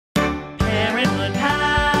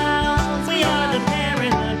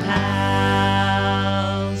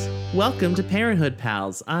Welcome to Parenthood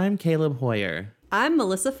Pals. I'm Caleb Hoyer. I'm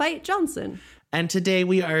Melissa Fite Johnson. And today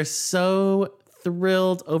we are so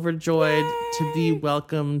thrilled, overjoyed to be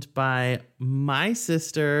welcomed by my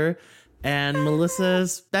sister and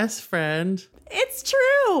Melissa's best friend. It's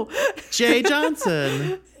true. Jay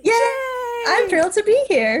Johnson. Yay! I'm thrilled to be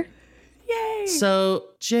here. Yay. So,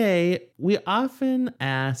 Jay, we often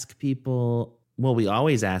ask people, well, we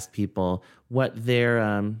always ask people what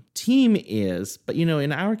their team is. But, you know,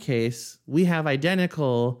 in our case, we have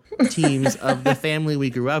identical teams of the family we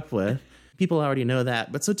grew up with. People already know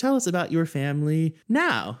that. But so tell us about your family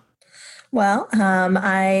now. Well,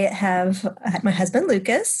 I have my husband,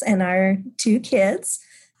 Lucas, and our two kids,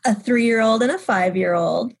 a 3-year-old and a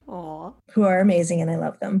 5-year-old, Aw. who are amazing, and I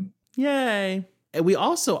love them. Yay. And we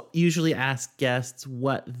also usually ask guests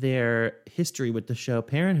what their history with the show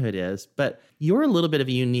Parenthood is, but you're a little bit of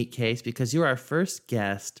a unique case because you're our first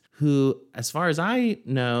guest who, as far as I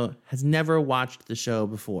know, has never watched the show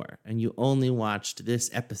before, and you only watched this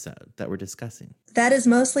episode that we're discussing. That is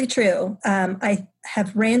mostly true. I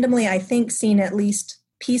have randomly, I think, seen at least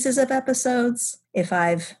pieces of episodes if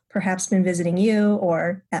I've perhaps been visiting you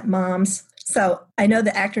or at Mom's. So I know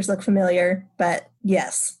the actors look familiar, but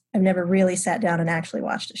yes, I've never really sat down and actually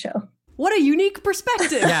watched a show. What a unique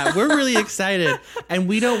perspective. Yeah, we're really excited. And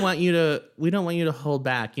we don't want you to hold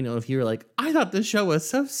back. You know, if you're like, I thought this show was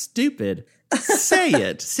so stupid, say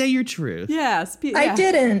it. Say your truth. Yeah. I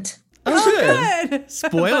didn't. Oh, good.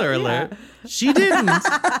 Spoiler alert. She didn't.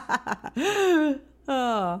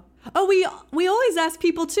 We always ask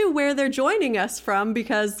people too where they're joining us from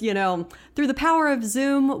because, you know, through the power of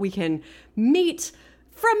Zoom, we can meet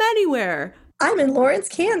from anywhere. I'm in Lawrence,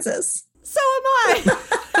 Kansas. So am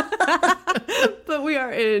I. But we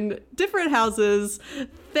are in different houses.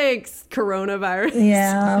 Thanks, coronavirus.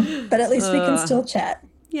 Yeah, but at least we can still chat.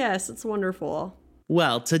 Yes, it's wonderful.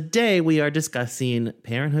 Well, today we are discussing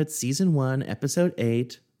Parenthood Season 1, Episode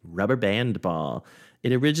 8, Rubber Band Ball.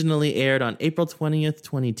 It originally aired on April 20th,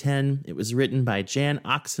 2010. It was written by Jan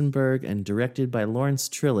Oxenberg and directed by Lawrence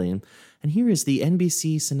Trilling. And here is the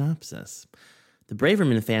NBC synopsis. The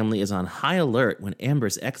Braverman family is on high alert when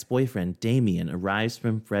Amber's ex-boyfriend Damien arrives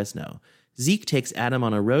from Fresno. Zeke takes Adam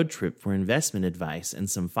on a road trip for investment advice and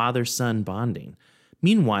some father-son bonding.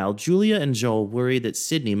 Meanwhile, Julia and Joel worry that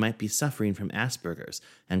Sydney might be suffering from Asperger's,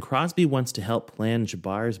 and Crosby wants to help plan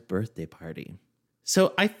Jabbar's birthday party.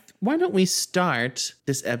 So why don't we start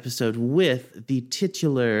this episode with the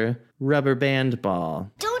titular rubber band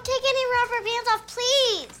ball? Don't take any rubber bands off,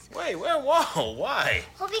 please. Wait, whoa, why?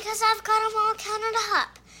 Well, because I've got them all counted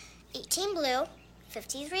up. 18 blue,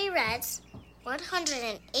 53 reds,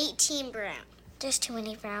 118 brown. There's too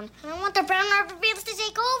many brown. I don't want the brown rubber bands to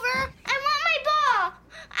take over. I want my ball.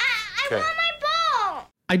 I want my ball.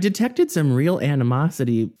 I detected some real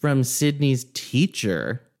animosity from Sydney's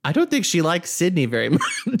teacher. I don't think she likes Sydney very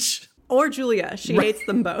much. Or Julia. She hates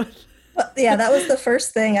them both. Well, yeah, that was the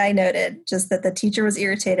first thing I noted, just that the teacher was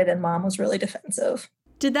irritated and Mom was really defensive.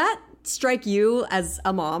 Did that strike you as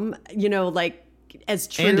a mom, you know, like as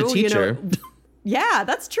true? And a teacher. You know? Yeah,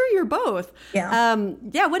 that's true. You're both. Yeah.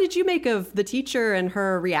 What did you make of the teacher and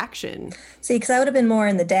her reaction? See, because I would have been more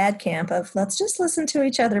in the dad camp of let's just listen to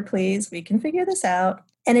each other, please. We can figure this out.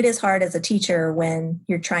 And it is hard as a teacher when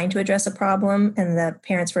you're trying to address a problem and the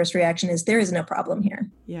parent's first reaction is there is no problem here.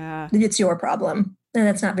 Yeah. It's your problem. And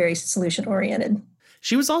that's not very solution oriented.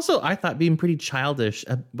 She was also, I thought, being pretty childish,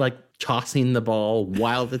 like tossing the ball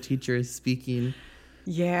while the teacher is speaking.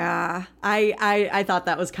 Yeah, I thought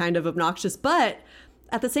that was kind of obnoxious, but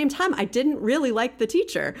at the same time, I didn't really like the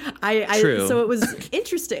teacher. True. So it was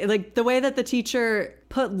interesting, like the way that the teacher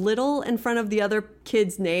put little in front of the other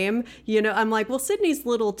kid's name. You know, I'm like, well, Sydney's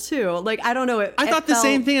little too. Like, I don't know. I thought the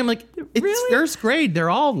same thing. I'm like, it's Really? first grade. They're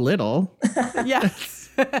all little. Yes.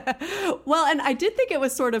 Well, and I did think it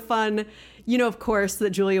was sort of fun, you know, of course,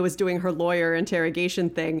 that Julia was doing her lawyer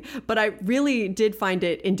interrogation thing, but I really did find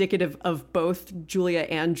it indicative of both Julia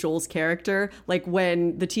and Joel's character. Like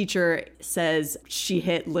when the teacher says she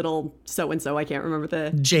hit little so-and-so, I can't remember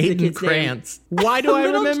the Jaden kid's Krantz. Why do I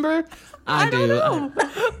Little- remember? I do. don't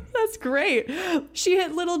know. That's great. She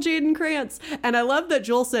hit little Jaden Krantz. And I love that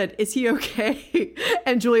Joel said, is he okay?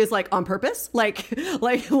 And Julia's like, on purpose? Like,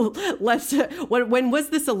 let's, when was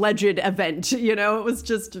this alleged event? You know, it was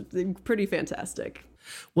just pretty fantastic.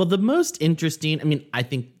 Well, the most interesting, I mean, I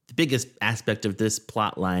think the biggest aspect of this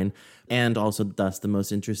plot line, and also thus the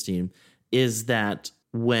most interesting, is that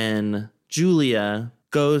when Julia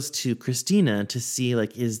goes to Christina to see,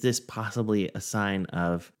 like, is this possibly a sign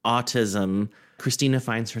of autism? Christina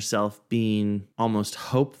finds herself being almost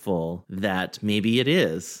hopeful that maybe it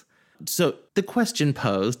is. So the question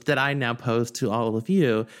posed that I now pose to all of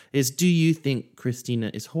you is, do you think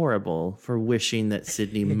Christina is horrible for wishing that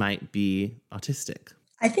Sydney might be autistic?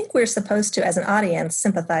 I think we're supposed to, as an audience,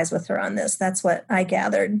 sympathize with her on this. That's what I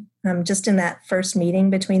gathered just in that first meeting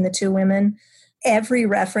between the two women. Every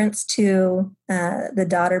reference to the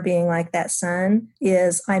daughter being like that son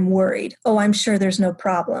is, I'm worried. Oh, I'm sure there's no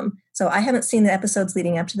problem. So I haven't seen the episodes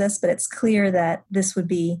leading up to this, but it's clear that this would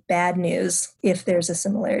be bad news if there's a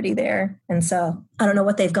similarity there. And so I don't know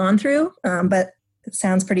what they've gone through, but it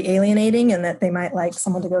sounds pretty alienating and that they might like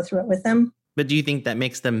someone to go through it with them. But do you think that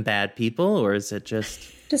makes them bad people, or is it just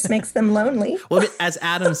makes them lonely? Well, as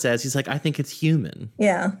Adam says, he's like, I think it's human.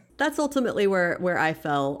 Yeah. That's ultimately where I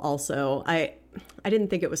fell also. I didn't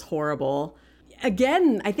think it was horrible.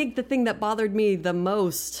 Again, I think the thing that bothered me the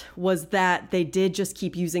most was that they did just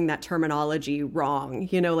keep using that terminology wrong.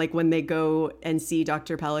 You know, like when they go and see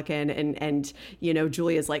Dr. Pelican and you know,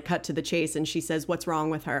 Julia's like cut to the chase and she says, what's wrong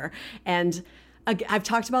with her? And I've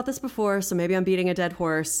talked about this before, so maybe I'm beating a dead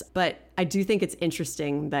horse, but I do think it's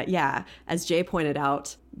interesting that, yeah, as Jay pointed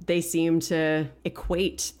out, they seem to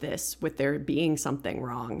equate this with there being something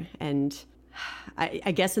wrong. And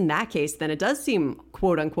I guess in that case, then it does seem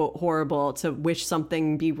quote unquote horrible to wish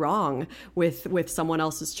something be wrong with someone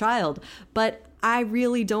else's child. But I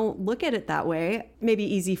really don't look at it that way. Maybe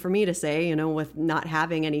easy for me to say, you know, with not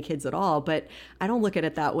having any kids at all, but I don't look at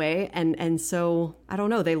it that way. And so I don't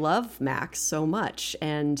know, they love Max so much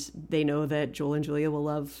and they know that Joel and Julia will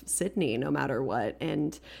love Sydney no matter what.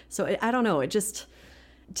 And so I don't know, it just,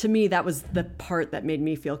 to me, that was the part that made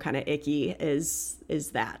me feel kind of icky is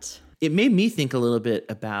that. It made me think a little bit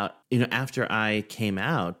about, you know, after I came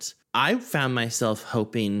out, I found myself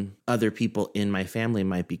hoping other people in my family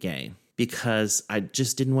might be gay because I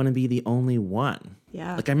just didn't want to be the only one.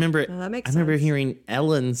 Yeah. Like I remember sense. Hearing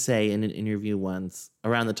Ellen say in an interview once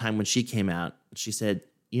around the time when she came out, she said,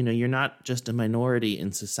 you know, you're not just a minority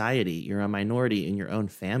in society, you're a minority in your own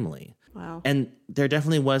family. Wow. And there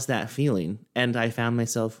definitely was that feeling. And I found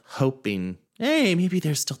myself hoping, hey, maybe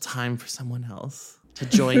there's still time for someone else to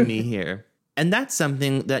join me here. And that's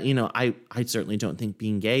something that, you know, I certainly don't think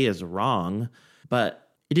being gay is wrong, but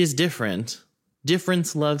it is different.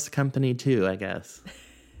 Difference loves company too, I guess.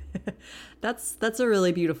 That's a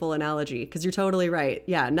really beautiful analogy because you're totally right.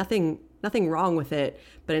 Yeah, nothing wrong with it,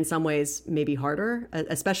 but in some ways maybe harder,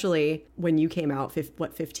 especially when you came out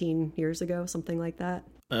 15 years ago, something like that.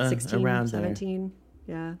 16, around 17. There.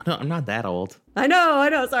 Yeah. No, I'm not that old. I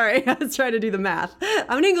know. Sorry. I was trying to do the math.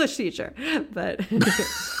 I'm an English teacher, but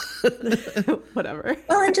whatever.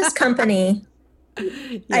 Well, and just company.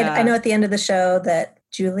 Yeah. I know at the end of the show that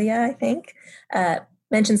Julia, I think,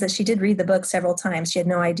 mentions that she did read the book several times. She had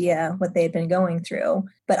no idea what they had been going through.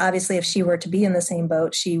 But obviously, if she were to be in the same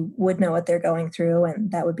boat, she would know what they're going through.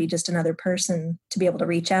 And that would be just another person to be able to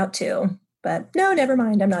reach out to. But no, never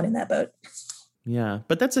mind. I'm not in that boat. Yeah,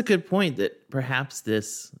 but that's a good point that perhaps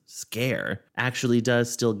this scare actually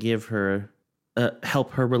does still give her,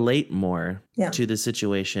 help her relate more to the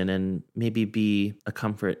situation and maybe be a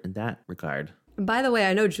comfort in that regard. By the way,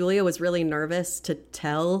 I know Julia was really nervous to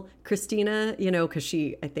tell Christina, you know, because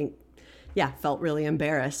she, I think, felt really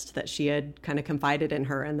embarrassed that she had kind of confided in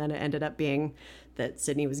her and then it ended up being that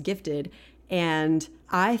Sydney was gifted. And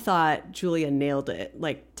I thought Julia nailed it,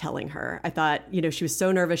 like telling her. I thought, you know, she was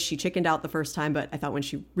so nervous. She chickened out the first time, but I thought when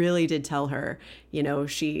she really did tell her, you know,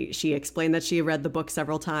 she explained that she had read the book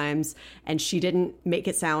several times and she didn't make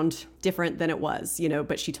it sound different than it was, you know,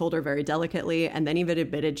 but she told her very delicately and then even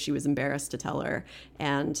admitted she was embarrassed to tell her.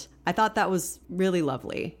 And I thought that was really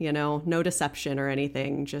lovely, you know, no deception or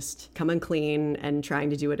anything, just coming clean and trying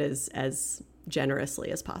to do it as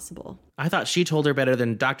generously as possible. I thought she told her better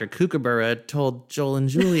than Dr. Kookaburra told Joel and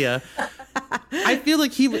Julia. I feel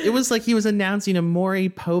like it was like he was announcing a Maury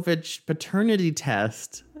Povich paternity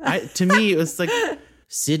test. To me, it was like,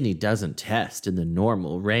 Sydney doesn't test in the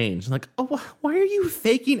normal range. I'm like, oh, why are you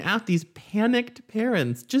faking out these panicked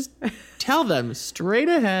parents? Just tell them straight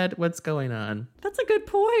ahead what's going on. That's a good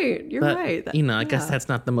point. You're right. You know, I guess that's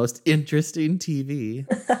not the most interesting TV.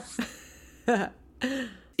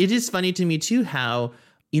 It is funny to me, too, how,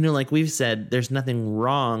 you know, like we've said, there's nothing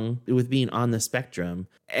wrong with being on the spectrum.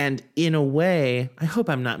 And in a way, I hope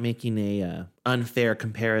I'm not making a unfair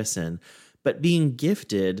comparison, but being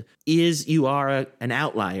gifted you are an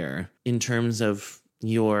outlier in terms of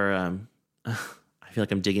your, I feel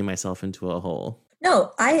like I'm digging myself into a hole.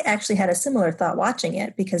 No, I actually had a similar thought watching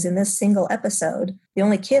it because in this single episode, the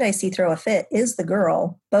only kid I see throw a fit is the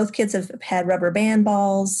girl. Both kids have had rubber band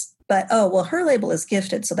balls. But, her label is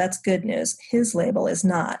gifted, so that's good news. His label is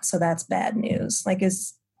not, so that's bad news. Like,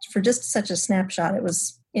 for just such a snapshot, it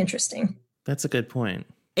was interesting. That's a good point.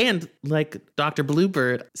 And like Dr.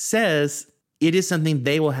 Bluebird says, it is something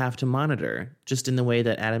they will have to monitor, just in the way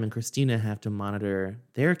that Adam and Christina have to monitor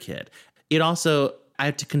their kid. It also, I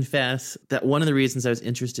have to confess that one of the reasons I was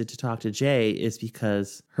interested to talk to Jay is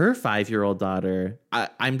because her 5-year-old daughter,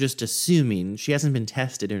 I'm just assuming, she hasn't been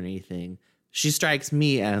tested or anything. She strikes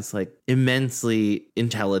me as like immensely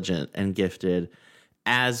intelligent and gifted,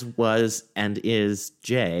 as was and is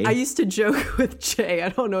Jay. I used to joke with Jay, I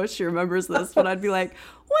don't know if she remembers this, but I'd be like,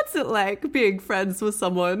 what's it like being friends with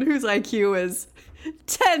someone whose IQ is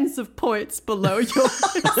tens of points below yours?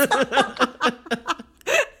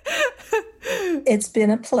 It's been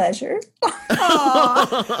a pleasure.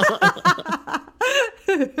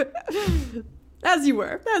 As you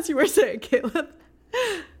were saying, Caleb.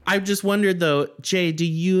 I just wondered though, Jay, do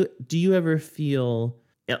you ever feel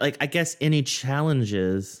like, I guess, any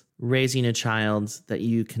challenges raising a child that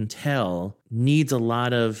you can tell needs a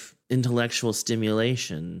lot of intellectual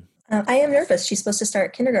stimulation? I am nervous. She's supposed to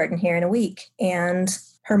start kindergarten here in a week, and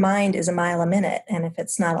her mind is a mile a minute. And if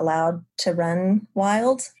it's not allowed to run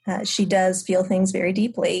wild, she does feel things very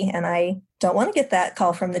deeply. And I don't want to get that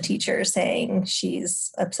call from the teacher saying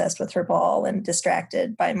she's obsessed with her ball and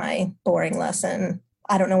distracted by my boring lesson.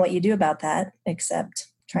 I don't know what you do about that, except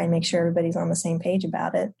try and make sure everybody's on the same page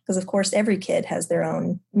about it. Because, of course, every kid has their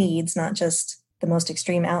own needs, not just the most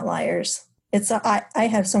extreme outliers. I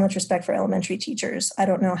have so much respect for elementary teachers. I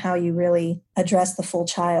don't know how you really address the full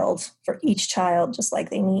child for each child just like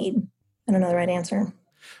they need. I don't know the right answer.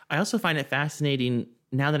 I also find it fascinating,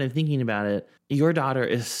 now that I'm thinking about it, your daughter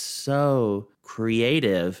is so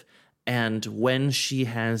creative. And when she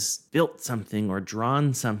has built something or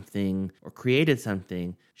drawn something or created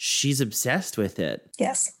something, she's obsessed with it.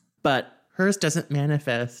 Yes. But hers doesn't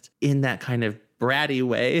manifest in that kind of bratty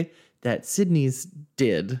way that Sydney's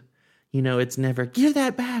did. You know, it's never, give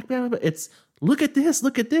that back. Blah, blah, blah. It's, look at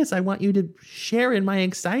this. I want you to share in my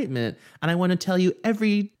excitement. And I want to tell you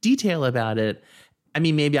every detail about it. I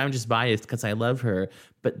mean, maybe I'm just biased because I love her.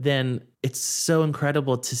 But then it's so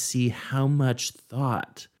incredible to see how much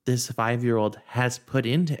thought this 5-year-old has put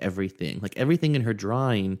into everything. Like, everything in her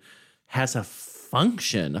drawing has a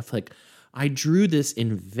function of like, I drew this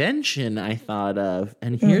invention I thought of,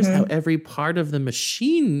 and here's how every part of the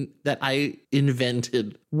machine that I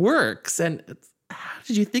invented works. And how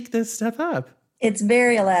did you think this stuff up? It's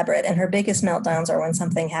very elaborate, and her biggest meltdowns are when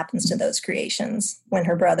something happens to those creations, when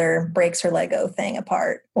her brother breaks her Lego thing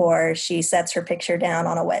apart, or she sets her picture down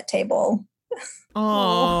on a wet table.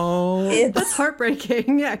 Oh, That's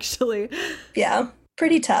heartbreaking, actually. Yeah,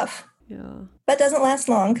 pretty tough. Yeah. But doesn't last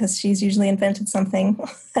long because she's usually invented something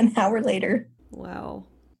an hour later. Wow.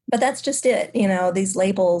 But that's just it. You know, these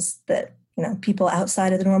labels that, you know, people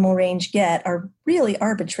outside of the normal range get are really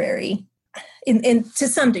arbitrary. In to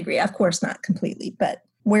some degree, of course, not completely, but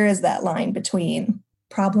where is that line between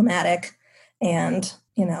problematic and,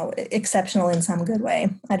 you know, exceptional in some good way?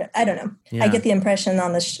 I don't know. Yeah. I get the impression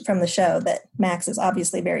on from the show that Max is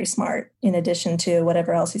obviously very smart in addition to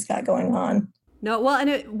whatever else he's got going on. No, well, and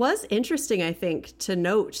it was interesting, I think, to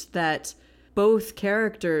note that both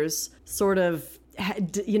characters sort of,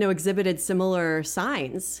 you know, exhibited similar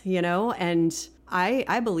signs, you know, and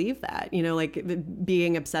I believe that, you know, like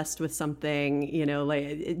being obsessed with something, you know,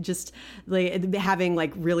 like just like having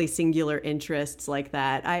like really singular interests like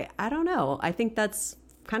that. I don't know. I think that's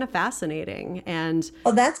kind of fascinating. And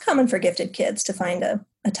well, that's common for gifted kids to find a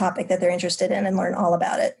topic that they're interested in and learn all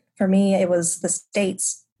about it. For me, it was the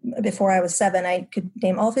states. Before I was 7, I could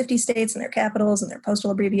name all 50 states and their capitals and their postal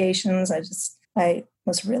abbreviations. I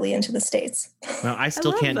was really into the states. Well, I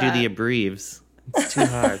still can't do the abbreviations. It's too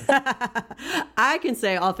hard. I can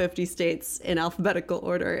say all 50 states in alphabetical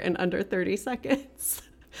order in under 30 seconds.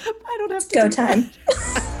 I don't have to. Go time.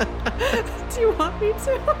 Do you want me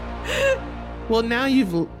to? Well, now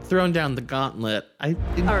you've thrown down the gauntlet. I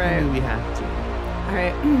think All right. we have to. All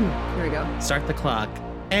right, here we go. Start the clock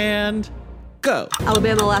and go.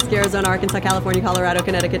 Alabama, Alaska, Arizona, Arkansas, California, Colorado,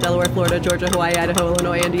 Connecticut, Delaware, Florida, Georgia, Hawaii, Idaho,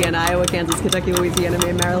 Illinois, Indiana, Iowa, Kansas, Kentucky, Louisiana,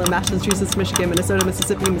 Maine, Maryland, Massachusetts, Michigan, Minnesota,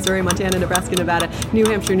 Mississippi, Missouri, Montana, Nebraska, Nevada, New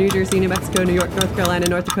Hampshire, New Jersey, New Mexico, New York, North Carolina,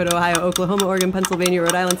 North Dakota, Ohio, Oklahoma, Oregon, Pennsylvania,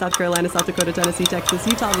 Rhode Island, South Carolina, South Dakota, Tennessee, Texas,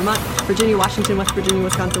 Utah, Vermont, Virginia, Washington, West Virginia,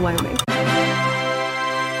 Wisconsin, Wyoming.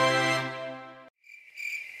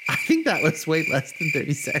 I think that was way less than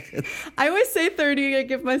 30 seconds. I always say 30 and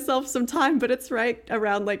give myself some time, but it's right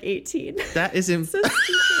around like 18. That is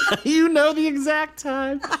you know the exact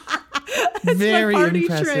time. It's Very my party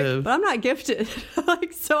impressive. trick, but I'm not gifted.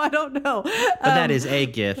 Like, so I don't know. But that is a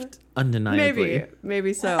gift, undeniably.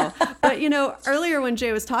 Maybe so. But, earlier when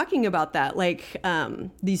Jay was talking about that, like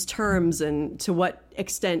these terms and to what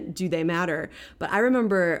extent do they matter? But I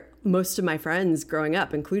remember most of my friends growing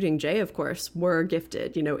up, including Jay, of course, were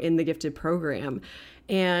gifted, in the gifted program.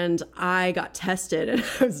 And I got tested and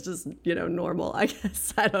I was just, normal, I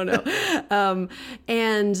guess. I don't know.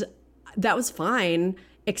 And that was fine.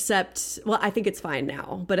 Except, well, I think it's fine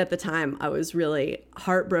now. But at the time, I was really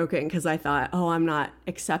heartbroken because I thought, oh, I'm not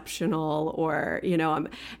exceptional or,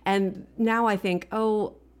 and now I think,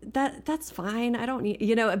 oh, that's fine. I don't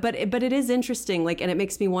need, but it is interesting. Like, and it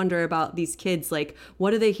makes me wonder about these kids. Like,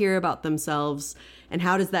 what do they hear about themselves and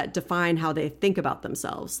how does that define how they think about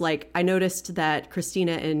themselves? Like, I noticed that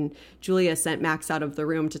Christina and Julia sent Max out of the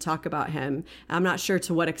room to talk about him. I'm not sure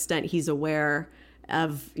to what extent he's aware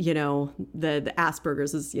of, the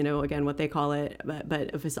Asperger's is, again, what they call it,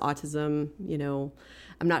 but of his autism,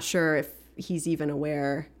 I'm not sure if he's even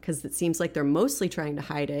aware because it seems like they're mostly trying to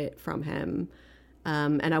hide it from him.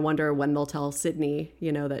 And I wonder when they'll tell Sydney,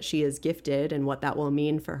 that she is gifted and what that will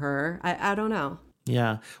mean for her. I don't know.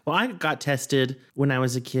 Yeah. Well, I got tested when I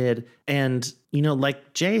was a kid. And,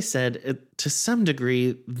 like Jay said, to some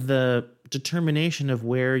degree, the determination of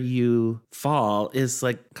where you fall is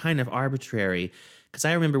like kind of arbitrary. Because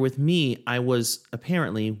I remember with me, I was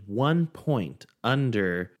apparently 1 point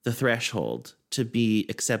under the threshold to be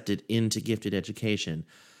accepted into gifted education.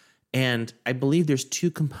 And I believe there's 2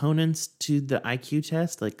 components to the IQ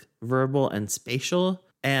test, like verbal and spatial.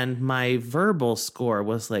 And my verbal score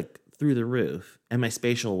was like through the roof, and my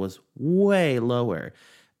spatial was way lower.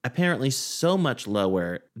 Apparently so much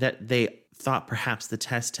lower that they thought perhaps the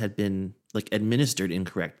test had been like administered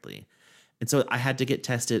incorrectly. And so I had to get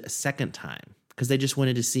tested a second time because they just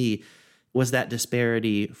wanted to see, was that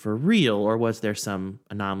disparity for real or was there some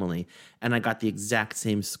anomaly? And I got the exact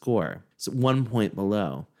same score, so 1 point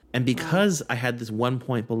below. And because I had this 1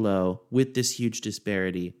 point below with this huge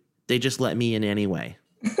disparity, they just let me in anyway.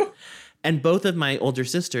 And both of my older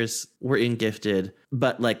sisters were in gifted,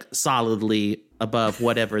 but like solidly above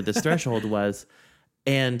whatever this threshold was.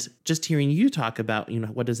 And just hearing you talk about,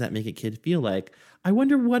 what does that make a kid feel like? I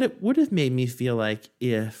wonder what it would have made me feel like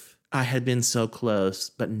if I had been so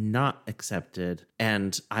close, but not accepted.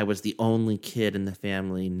 And I was the only kid in the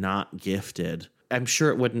family not gifted. I'm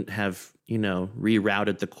sure it wouldn't have,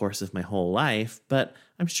 rerouted the course of my whole life, but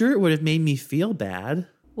I'm sure it would have made me feel bad.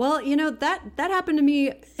 Well, that happened to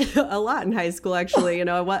me a lot in high school, actually.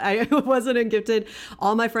 I wasn't in gifted.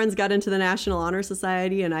 All my friends got into the National Honor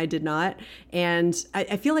Society and I did not. And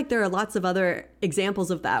I feel like there are lots of other examples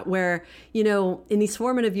of that where, in these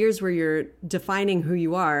formative years where you're defining who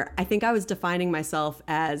you are, I think I was defining myself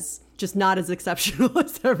as just not as exceptional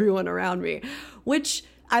as everyone around me, which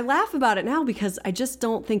I laugh about it now because I just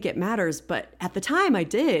don't think it matters. But at the time I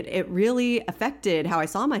did. It really affected how I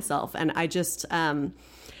saw myself. And I just, and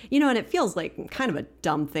it feels like kind of a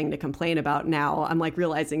dumb thing to complain about now. I'm like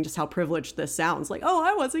realizing just how privileged this sounds. Like, oh,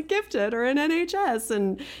 I wasn't gifted or in NHS.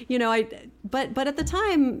 And, but at the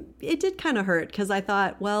time it did kind of hurt because I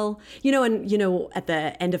thought, well, at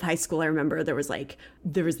the end of high school, I remember there was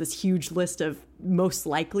this huge list of most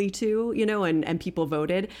likely to, and people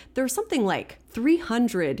voted. There was something like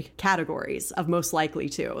 300 categories of most likely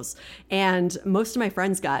tos. And most of my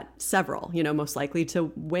friends got several, most likely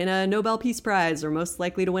to win a Nobel Peace Prize or most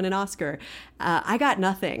likely to win an Oscar. I got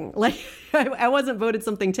nothing. Like I wasn't voted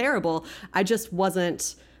something terrible. I just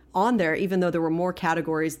wasn't on there, even though there were more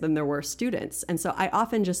categories than there were students. And so I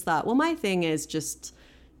often just thought, well, my thing is just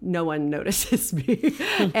no one notices me.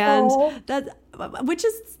 And which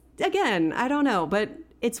is, again, I don't know, but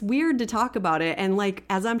it's weird to talk about it. And like,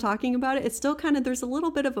 as I'm talking about it, it's still kind of, there's a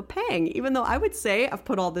little bit of a pang, even though I would say I've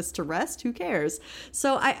put all this to rest, who cares?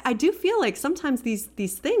 So I do feel like sometimes these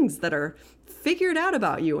things that are figured out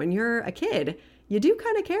about you when you're a kid, you do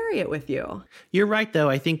kind of carry it with you. You're right, though.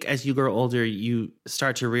 I think as you grow older, you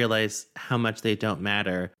start to realize how much they don't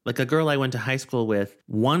matter. Like a girl I went to high school with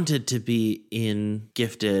wanted to be in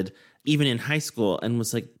gifted, even in high school, and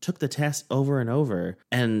was like, took the test over and over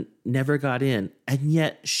and never got in. And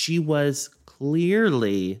yet she was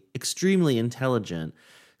clearly extremely intelligent.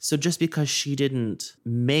 So just because she didn't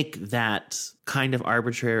make that kind of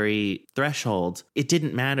arbitrary threshold, it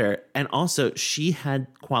didn't matter. And also she had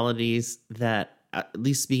qualities that, at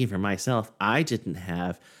least speaking for myself, I didn't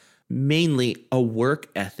have. Mainly a work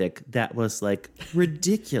ethic that was like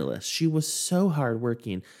ridiculous. She was so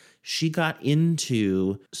hardworking. She got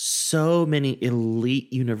into so many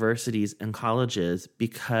elite universities and colleges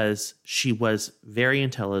because she was very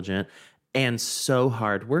intelligent and so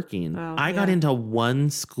hardworking. Oh, I got yeah. into one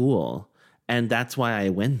school, and that's why I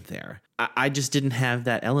went there. I just didn't have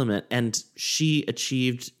that element. And she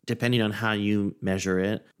achieved, depending on how you measure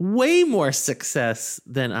it, way more success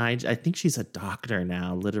than I think she's a doctor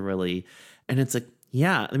now, literally. And it's like,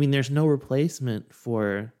 yeah, I mean, there's no replacement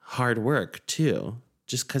for hard work, too.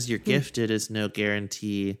 Just because you're gifted is no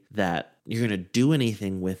guarantee that you're going to do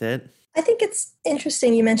anything with it. I think it's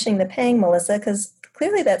interesting you mentioning the paying, Melissa, because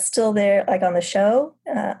clearly that's still there, like on the show,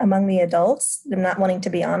 among the adults, them not wanting to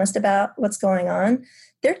be honest about what's going on.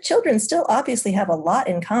 Their children still obviously have a lot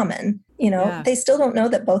in common. They still don't know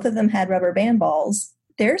that both of them had rubber band balls.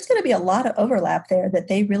 There's going to be a lot of overlap there that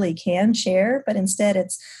they really can share, but instead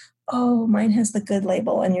it's, oh, mine has the good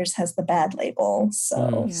label and yours has the bad label.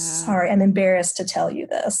 So sorry, I'm embarrassed to tell you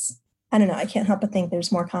this. I don't know. I can't help but think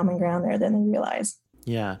there's more common ground there than they realize.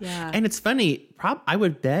 Yeah. And it's funny. I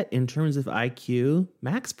would bet in terms of IQ,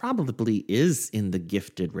 Max probably is in the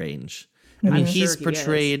gifted range. I mean, he's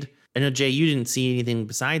portrayed. I know, Jay, you didn't see anything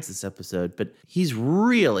besides this episode, but he's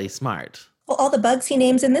really smart. Well, all the bugs he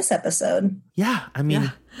names in this episode. Yeah. I mean,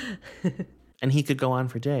 and he could go on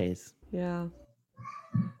for days. Yeah.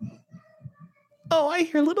 Oh, I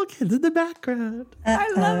hear little kids in the background. I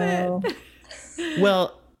love it.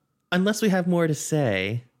 Well, unless we have more to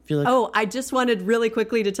say. I just wanted really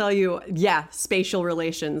quickly to tell you, spatial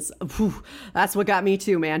relations. Whew, that's what got me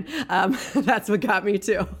too, man. That's what got me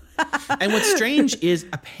too. And what's strange is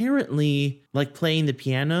apparently, like, playing the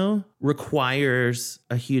piano requires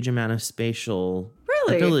a huge amount of spatial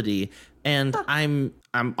ability. And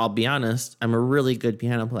I'll be honest, I'm a really good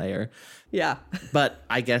piano player. Yeah. But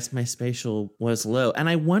I guess my spatial was low. And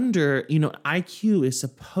I wonder, IQ is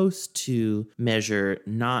supposed to measure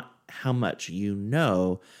not how much you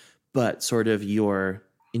know, but sort of your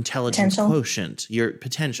intelligence quotient, your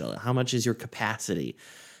potential. How much is your capacity?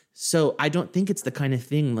 So I don't think it's the kind of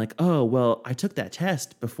thing like, oh, well, I took that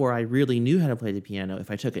test before I really knew how to play the piano. If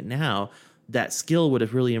I took it now, that skill would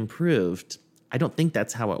have really improved. I don't think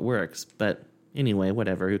that's how it works. But anyway,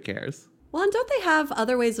 whatever, who cares? Well, and don't they have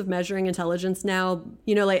other ways of measuring intelligence now?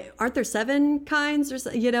 Like, aren't there 7 kinds or,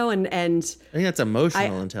 and I think that's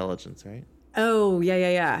emotional intelligence, right? Oh,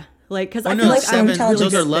 yeah. Like, because I no, feel like 7.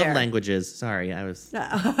 Those are love there. languages. Sorry, there's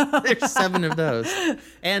 7 of those.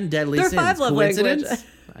 And deadly there are sins. 5 love Coincidence?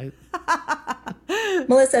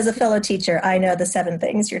 Melissa, as a fellow teacher, I know the 7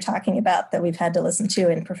 things you're talking about that we've had to listen to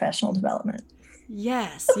in professional development.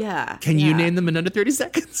 Yes, yeah. Can you name them in under 30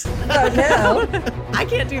 seconds? Oh, no. I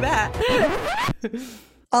can't do that.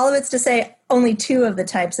 All of it's to say only 2 of the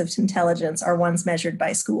types of intelligence are ones measured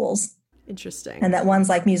by schools. Interesting. And that ones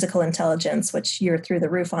like musical intelligence, which you're through the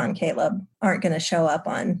roof on, Caleb, aren't going to show up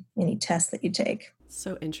on any test that you take.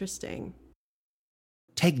 So interesting.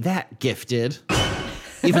 Take that, gifted.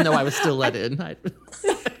 Even though I was still let in. I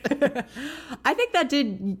think that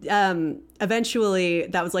did eventually,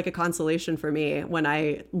 that was like a consolation for me when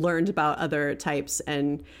I learned about other types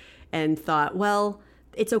and thought, well,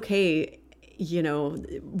 it's okay.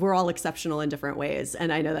 We're all exceptional in different ways.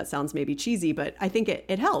 And I know that sounds maybe cheesy, but I think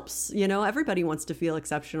it helps. Everybody wants to feel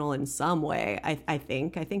exceptional in some way. I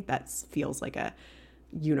think that feels like a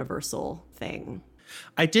universal thing.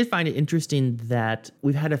 I did find it interesting that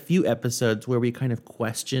we've had a few episodes where we kind of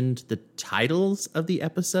questioned the titles of the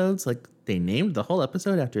episodes. Like, they named the whole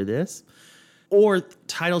episode after this. Or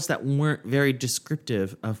titles that weren't very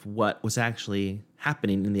descriptive of what was actually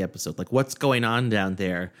happening in the episode. Like, what's going on down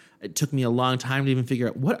there? It took me a long time to even figure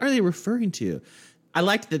out, what are they referring to? I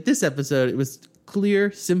liked that this episode, it was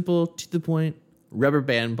clear, simple, to the point, rubber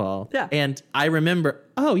band ball. Yeah. And I remember,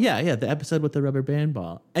 the episode with the rubber band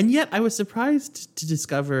ball. And yet I was surprised to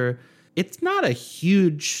discover it's not a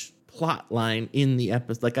huge plot line in the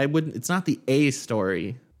episode. Like, it's not the A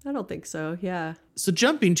story. I don't think so. Yeah. So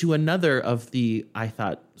jumping to another of the, I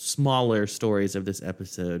thought, smaller stories of this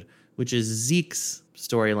episode, which is Zeke's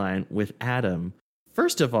storyline with Adam.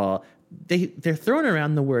 First of all, they're throwing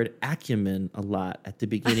around the word acumen a lot at the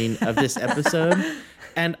beginning of this episode.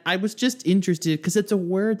 And I was just interested because it's a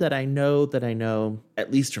word that I know,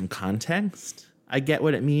 at least from context. I get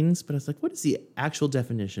what it means, but I was like, what is the actual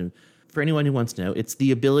definition? For anyone who wants to know, it's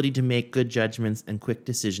the ability to make good judgments and quick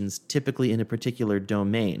decisions, typically in a particular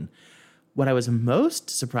domain. What I was most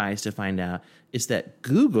surprised to find out is that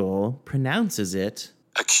Google pronounces it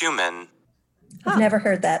acumen. I've never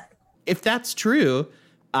heard that. If that's true,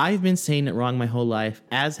 I've been saying it wrong my whole life,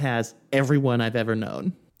 as has everyone I've ever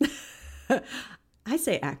known. I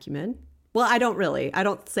say acumen. Well, I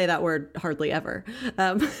don't say that word hardly ever.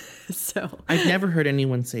 So I've never heard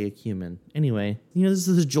anyone say acumen. Anyway, this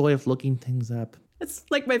is the joy of looking things up. It's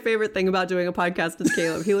like my favorite thing about doing a podcast is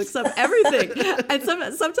Caleb. He looks up everything. And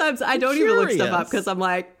sometimes I don't even look stuff up because I'm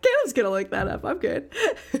like, Caleb's going to look that up. I'm good.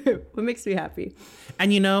 It makes me happy.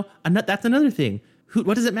 And that's another thing.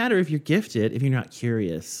 What does it matter if you're gifted if you're not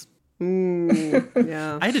curious?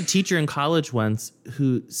 Yeah. I had a teacher in college once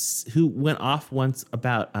who went off once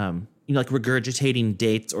about, like regurgitating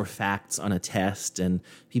dates or facts on a test. And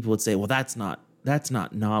people would say, well, that's not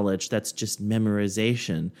knowledge. That's just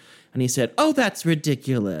memorization. And he said, oh, that's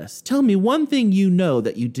ridiculous. Tell me one thing you know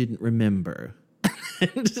that you didn't remember.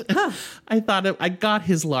 I thought I got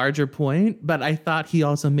his larger point, but I thought he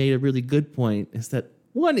also made a really good point, is that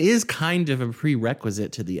one is kind of a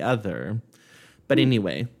prerequisite to the other. But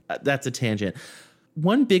anyway, that's a tangent.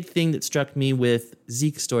 One big thing that struck me with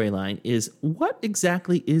Zeke's storyline is, what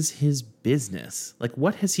exactly is his business? Like,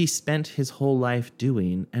 what has he spent his whole life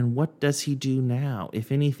doing, and what does he do now, if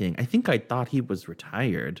anything? I think I thought he was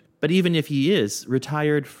retired. But even if he is,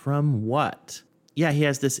 retired from what? Yeah, he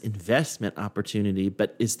has this investment opportunity,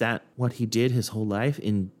 but is that what he did his whole life?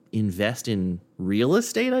 Invest in real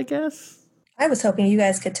estate, I guess? I was hoping you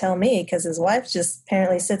guys could tell me, because his wife just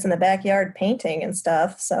apparently sits in the backyard painting and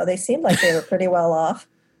stuff. So they seemed like they were pretty well off.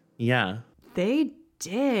 Yeah. They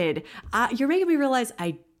did. You're making me realize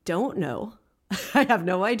I don't know. I have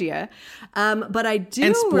no idea. But I do.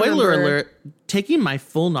 And spoiler alert, taking my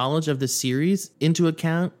full knowledge of the series into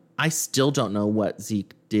account, I still don't know what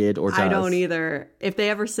Zeke did or does. I don't either. If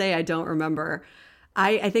they ever say, I don't remember.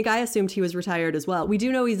 I think I assumed he was retired as well. We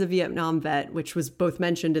do know he's a Vietnam vet, which was both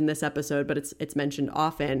mentioned in this episode, but it's mentioned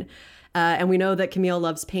often. And we know that Camille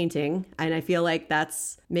loves painting, and I feel like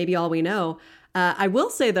that's maybe all we know. I will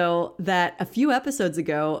say, though, that a few episodes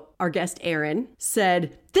ago, our guest Erin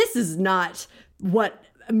said, this is not what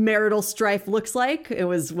marital strife looks like. It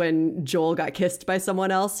was when Joel got kissed by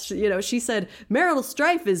someone else. She said, marital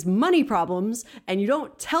strife is money problems, and you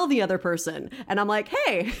don't tell the other person. And I'm like,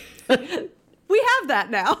 hey... we have that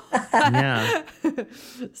now. Yeah.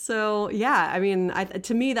 So, yeah, I mean,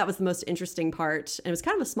 to me, that was the most interesting part. And it was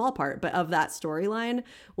kind of a small part, but of that storyline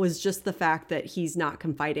was just the fact that he's not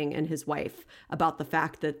confiding in his wife about the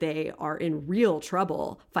fact that they are in real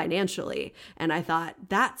trouble financially. And I thought,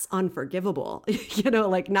 that's unforgivable.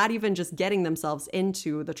 Like not even just getting themselves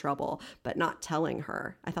into the trouble, but not telling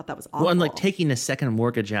her. I thought that was awful. Well, and like taking a second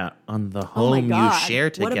mortgage out on the home you share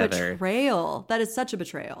together. What a betrayal. That is such a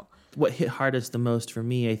betrayal. What hit hardest the most for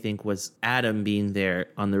me, I think, was Adam being there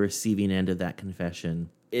on the receiving end of that confession.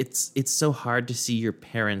 It's so hard to see your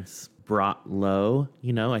parents brought low.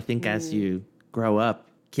 I think as you grow up,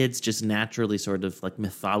 kids just naturally sort of like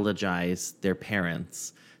mythologize their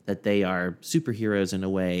parents, that they are superheroes in a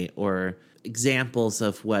way or examples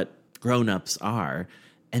of what grown-ups are.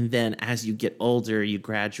 And then as you get older, you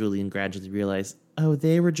gradually realize, oh,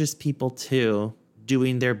 they were just people too,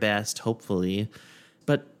 doing their best, hopefully,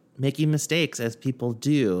 but making mistakes as people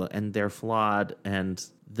do, and they're flawed, and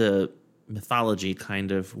the mythology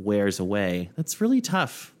kind of wears away. That's really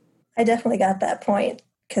tough. I definitely got that point,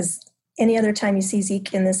 because any other time you see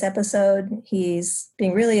Zeke in this episode, he's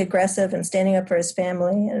being really aggressive and standing up for his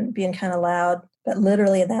family and being kind of loud. But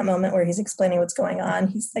literally in that moment where he's explaining what's going on,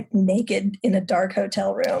 he's like naked in a dark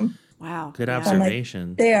hotel room. Wow. Good observation.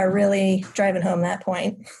 Like, they are really driving home that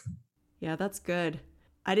point. Yeah, that's good.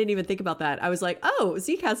 I didn't even think about that. I was like, oh,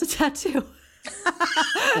 Zeke has a tattoo.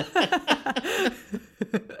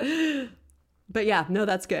 But yeah, no,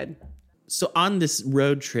 that's good. So on this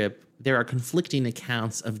road trip, there are conflicting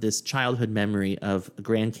accounts of this childhood memory of a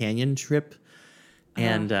Grand Canyon trip.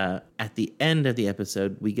 And at the end of the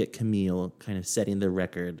episode, we get Camille kind of setting the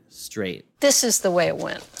record straight. This is the way it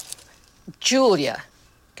went. Julia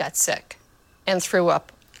got sick and threw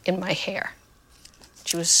up in my hair.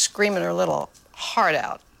 She was screaming her little heart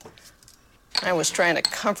out. I was trying to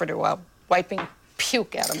comfort her while wiping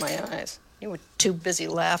puke out of my eyes. You were too busy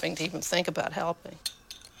laughing to even think about helping.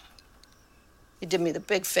 You did me the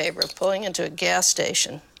big favor of pulling into a gas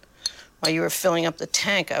station. While you were filling up the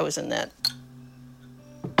tank, I was in that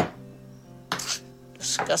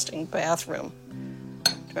disgusting bathroom,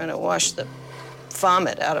 trying to wash the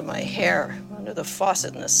vomit out of my hair under the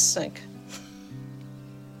faucet in the sink.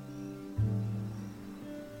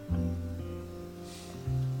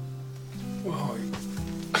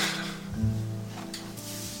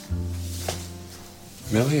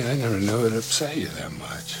 Millie, I never knew it upset you that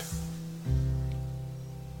much.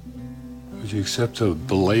 Would you accept a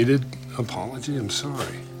belated apology? I'm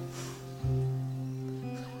sorry.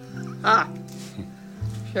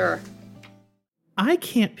 Sure. I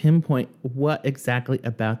can't pinpoint what exactly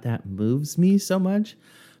about that moves me so much,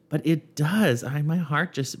 but it does. My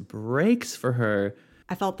heart just breaks for her.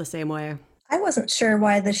 I felt the same way. I wasn't sure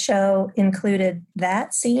why the show included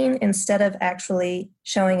that scene instead of actually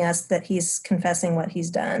showing us that he's confessing what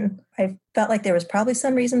he's done. I felt like there was probably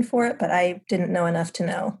some reason for it, but I didn't know enough to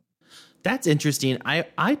know. That's interesting.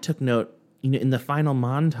 I took note, in the final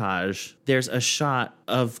montage, there's a shot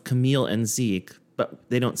of Camille and Zeke, but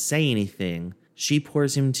they don't say anything. She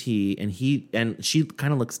pours him tea and she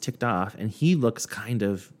kind of looks ticked off and he looks kind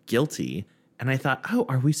of guilty. And I thought, oh,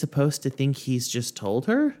 are we supposed to think he's just told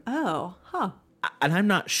her? Oh, huh. And I'm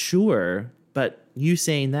not sure, but you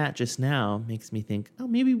saying that just now makes me think, oh,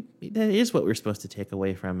 maybe that is what we're supposed to take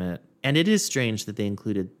away from it. And it is strange that they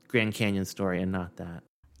included Grand Canyon story and not that.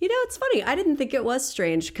 It's funny. I didn't think it was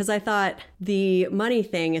strange because I thought the money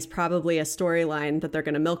thing is probably a storyline that they're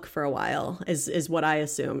going to milk for a while, is what I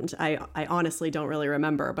assumed. I honestly don't really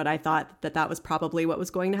remember, but I thought that was probably what was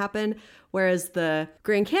going to happen. Whereas the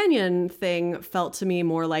Grand Canyon thing felt to me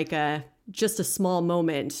more like just a small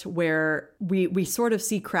moment where we sort of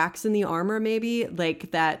see cracks in the armor, maybe,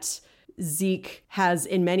 like that Zeke has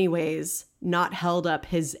in many ways not held up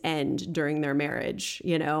his end during their marriage.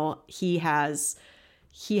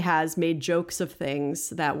 He has made jokes of things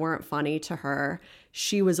that weren't funny to her.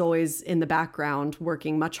 She was always in the background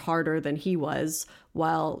working much harder than he was,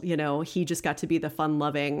 while, he just got to be the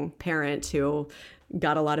fun-loving parent who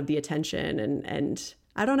got a lot of the attention. And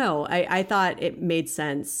I don't know. I thought it made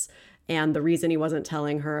sense. And the reason he wasn't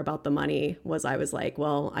telling her about the money was I was like,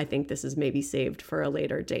 well, I think this is maybe saved for a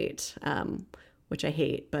later date, which I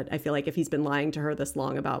hate. But I feel like if he's been lying to her this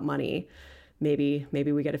long about money, maybe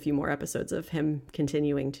we get a few more episodes of him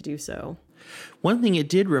continuing to do so. One thing it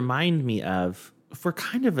did remind me of, for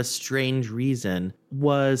kind of a strange reason,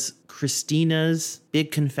 was Christina's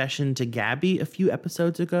big confession to Gabby a few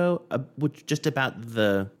episodes ago, which just about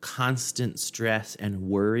the constant stress and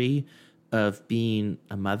worry of being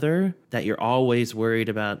a mother, that you're always worried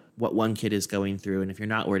about what one kid is going through. And if you're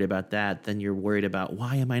not worried about that, then you're worried about,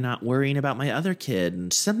 why am I not worrying about my other kid?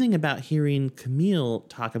 And something about hearing Camille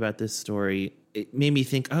talk about this story, it made me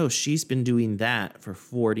think, oh, she's been doing that for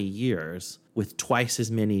 40 years with twice as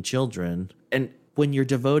many children. And when you're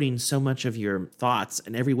devoting so much of your thoughts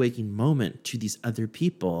and every waking moment to these other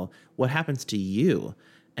people, what happens to you?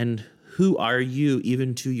 And who are you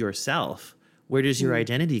even to yourself? Where does your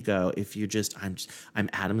identity go if you're I'm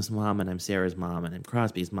Adam's mom and I'm Sarah's mom and I'm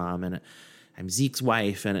Crosby's mom and I'm Zeke's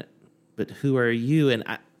wife, but who are you? And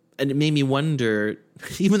it made me wonder,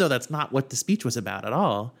 even though that's not what the speech was about at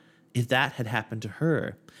all, if that had happened to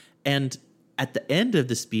her. And at the end of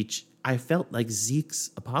the speech, I felt like Zeke's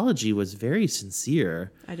apology was very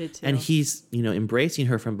sincere. I did too. And he's, embracing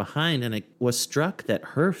her from behind, and I was struck that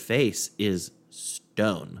her face is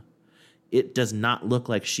stone. It does not look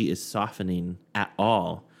like she is softening at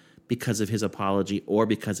all because of his apology or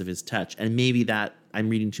because of his touch. And maybe that I'm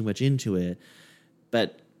reading too much into it,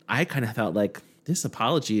 but I kind of felt like this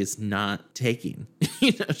apology is not taking.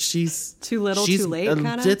 She's too little, too late.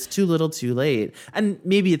 It's too little, too late. And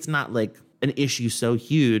maybe it's not like an issue so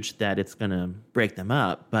huge that it's going to break them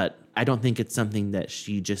up, but I don't think it's something that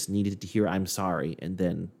she just needed to hear, I'm sorry, and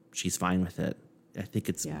then she's fine with it. I think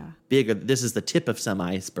it's bigger. This is the tip of some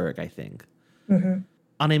iceberg, I think. Mm-hmm.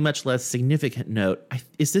 On a much less significant note,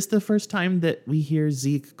 is this the first time that we hear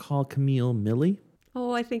Zeke call Camille Millie?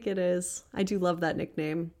 Oh, I think it is. I do love that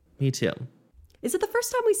nickname. Me too. Is it the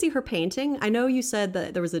first time we see her painting? I know you said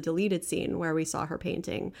that there was a deleted scene where we saw her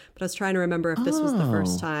painting, but I was trying to remember if this was the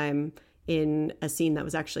first time in a scene that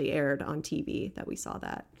was actually aired on TV that we saw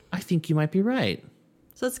that. I think you might be right.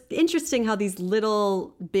 So it's interesting how these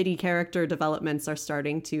little bitty character developments are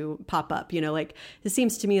starting to pop up. Like it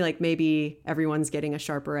seems to me like maybe everyone's getting a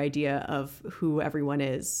sharper idea of who everyone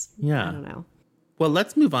is. Yeah. I don't know. Well,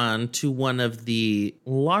 let's move on to one of the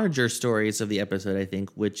larger stories of the episode, I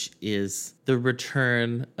think, which is the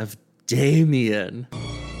return of Damien. Amber,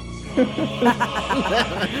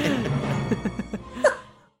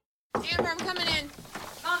 I'm coming in.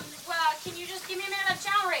 Can you just give me a minute? I'm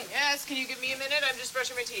showering. Yes, can you give me a minute? I'm just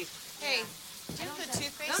brushing my teeth. Hey, do you have the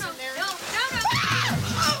toothpaste in there? No. Ah!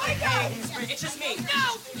 Oh my God! It's just me.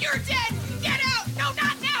 No, you're dead. Get out. No,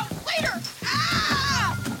 not now. Later.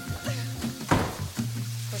 Ah!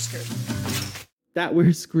 We're screwed. That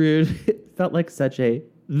we're screwed. It felt like such a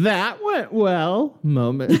that went well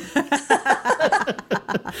moment.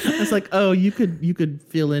 I was like, oh, you could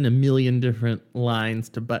fill in a million different lines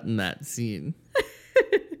to button that scene.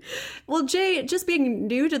 Well, Jay, just being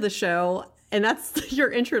new to the show, and that's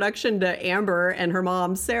your introduction to Amber and her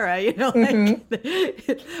mom, Sarah,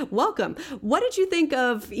 welcome. What did you think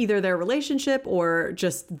of either their relationship or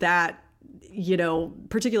just that,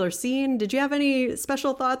 particular scene? Did you have any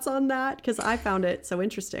special thoughts on that? Because I found it so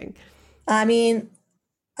interesting. I mean,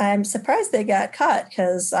 I'm surprised they got caught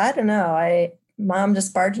because I don't know. Mom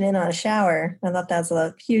just barging in on a shower. I thought that's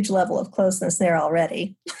a huge level of closeness there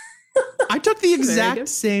already. I took the exact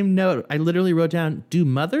same note. I literally wrote down, do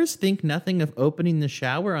mothers think nothing of opening the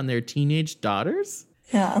shower on their teenage daughters?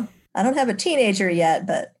 Yeah. I don't have a teenager yet,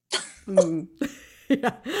 but...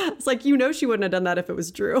 Yeah. It's like, you know, she wouldn't have done that if it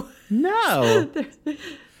was Drew. No.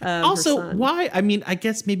 Also, why? I mean, I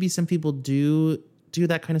guess maybe some people do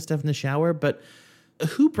that kind of stuff in the shower, but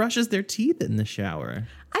who brushes their teeth in the shower?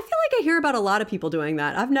 I feel like I hear about a lot of people doing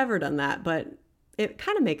that. I've never done that, but it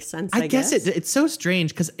kind of makes sense, I guess. It's so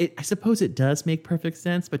strange because I suppose it does make perfect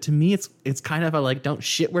sense, but to me, it's kind of a like, don't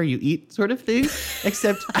shit where you eat sort of thing,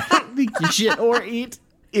 except I don't think you shit or eat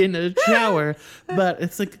in a shower, but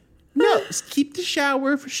it's like, no, just keep the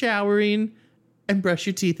shower for showering and brush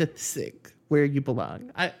your teeth at the sink where you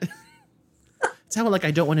belong. It's how like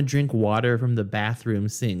I don't want to drink water from the bathroom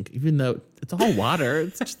sink, even though it's all water.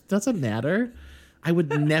 It just doesn't matter. I would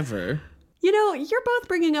never. You know, you're both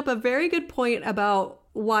bringing up a very good point about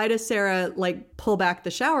why does Sarah like pull back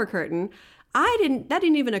the shower curtain? That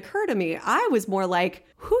didn't even occur to me. I was more like,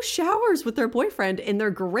 who showers with their boyfriend in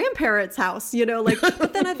their grandparents' house? You know, like,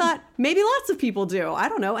 but then I thought maybe lots of people do. I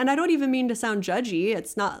don't know. And I don't even mean to sound judgy.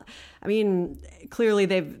 It's not, I mean, clearly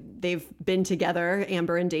they've been together,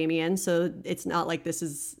 Amber and Damien. So it's not like this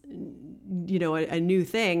is, you know, a new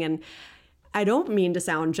thing. And I don't mean to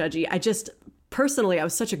sound judgy. I just, personally, I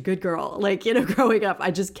was such a good girl. Like, you know, growing up,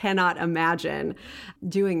 I just cannot imagine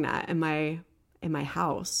doing that in my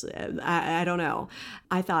house. I don't know.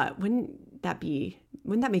 I thought, wouldn't that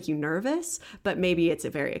make you nervous? But maybe it's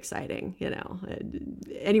very exciting, you know.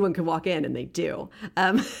 Anyone could walk in and they do.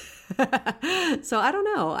 So I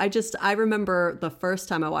don't know. I remember the first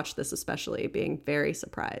time I watched this especially being very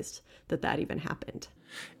surprised that even happened.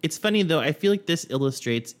 It's funny though, I feel like this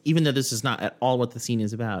illustrates, even though this is not at all what the scene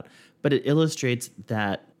is about, but it illustrates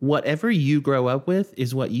that whatever you grow up with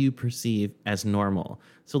is what you perceive as normal.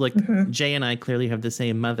 So like Jay and I clearly have the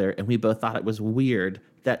same mother, and we both thought it was weird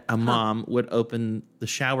that a mom would open the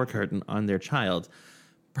shower curtain on their child.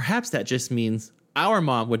 Perhaps that just means our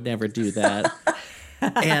mom would never do that.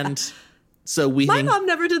 And so My mom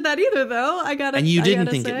never did that either, though. And you didn't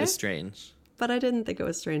think it was strange. But I didn't think it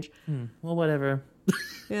was strange. Well, whatever.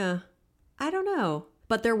 Yeah. I don't know.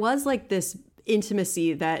 But there was like this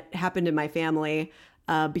intimacy that happened in my family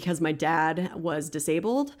because my dad was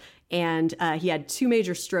disabled and he had 2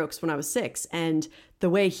 major strokes when I was 6. And the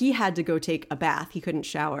way he had to go take a bath, he couldn't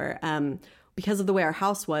shower. Because of the way our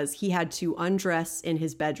house was, he had to undress in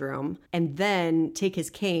his bedroom and then take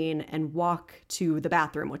his cane and walk to the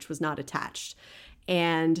bathroom, which was not attached.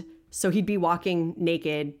 And so he'd be walking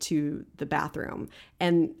naked to the bathroom.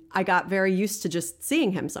 And I got very used to just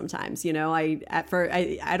seeing him sometimes. You know, I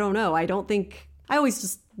don't know. I always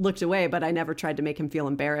just looked away, but I never tried to make him feel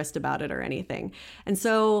embarrassed about it or anything. And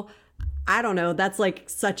so I don't know. That's like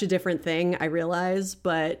such a different thing, I realize.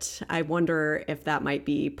 But I wonder if that might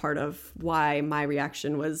be part of why my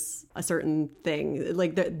reaction was a certain thing.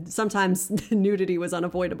 Like sometimes nudity was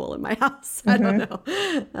unavoidable in my house. I don't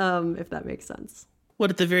know if that makes sense. Well,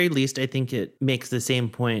 at the very least, I think it makes the same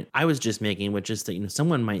point I was just making, which is that, you know,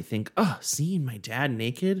 someone might think, oh, seeing my dad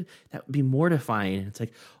naked, that would be mortifying. It's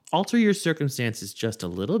like, alter your circumstances just a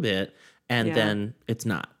little bit, and then it's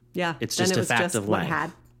not. Yeah. It's just a fact of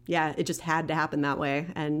life. It just had to happen that way.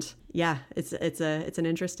 And yeah, it's an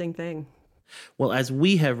interesting thing. Well, as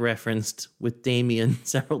we have referenced with Damien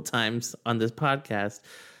several times on this podcast,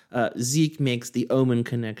 Zeke makes the Omen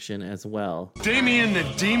connection as well. Damien the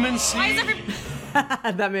Demon Seed?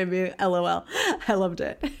 That made me LOL. I loved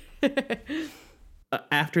it.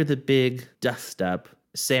 After the big dust up,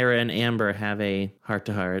 Sarah and Amber have a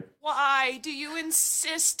heart-to-heart. Why do you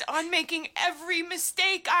insist on making every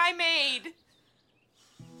mistake I made?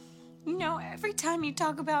 You know, every time you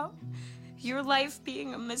talk about your life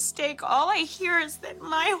being a mistake, all I hear is that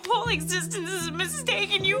my whole existence is a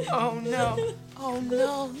mistake and you... Oh, no. Oh,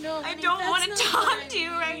 no. I don't want to talk to you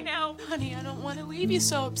right now. Honey, I don't want to leave you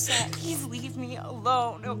so upset. Please leave me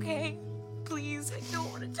alone, okay? Please, I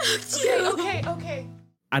don't want to talk to you. Okay.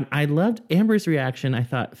 And I loved Amber's reaction. I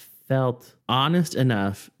thought felt honest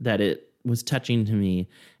enough that it was touching to me.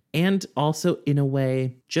 And also, in a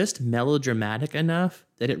way, just melodramatic enough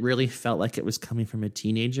that it really felt like it was coming from a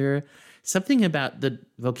teenager. Something about the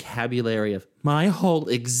vocabulary of my whole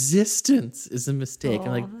existence is a mistake.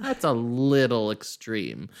 I'm like, that's a little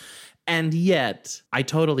extreme. And yet, I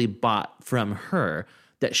totally bought from her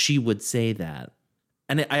that she would say that.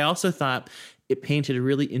 And I also thought it painted a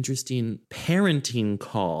really interesting parenting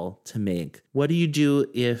call to make. What do you do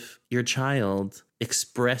if your child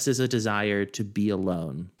expresses a desire to be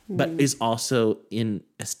alone, but is also in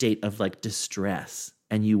a state of like distress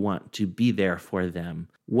and you want to be there for them.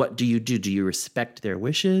 What do? Do you respect their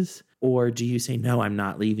wishes or do you say, no, I'm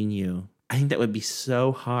not leaving you? I think that would be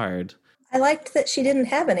so hard. I liked that she didn't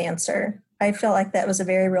have an answer. I felt like that was a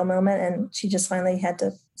very real moment and she just finally had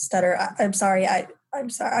to stutter. I'm sorry,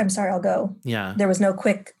 I'll go. Yeah. There was no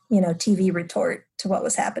quick, TV retort to what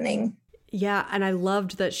was happening. Yeah, and I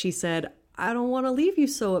loved that she said, I don't want to leave you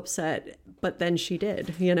so upset. But then she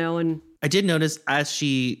did, and I did notice as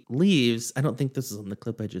she leaves, I don't think this is on the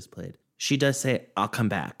clip I just played, she does say, I'll come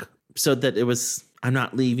back. So that it was, I'm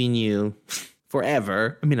not leaving you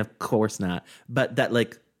forever. I mean, of course not. But that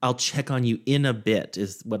like, I'll check on you in a bit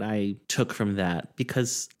is what I took from that.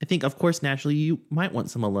 Because I think, of course, naturally, you might want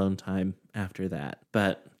some alone time after that.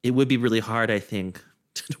 But it would be really hard, I think,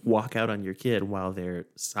 to walk out on your kid while they're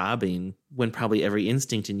sobbing when probably every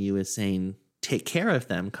instinct in you is saying, take care of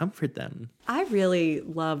them, comfort them. I really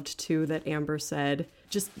loved, too, that Amber said,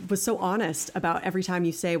 just was so honest about every time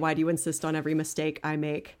you say, why do you insist on every mistake I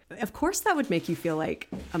make? Of course, that would make you feel like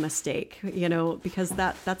a mistake, because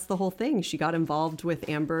that's the whole thing. She got involved with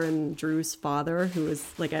Amber and Drew's father, who is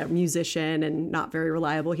like a musician and not very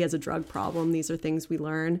reliable. He has a drug problem. These are things we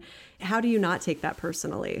learn. How do you not take that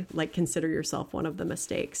personally? Like, consider yourself one of the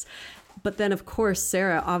mistakes. But then, of course,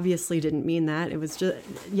 Sarah obviously didn't mean that. It was just,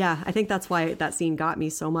 I think that's why that scene got me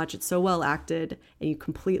so much. It's so well acted, and you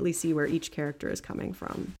completely see where each character is coming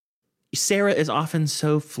from. Sarah is often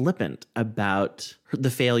so flippant about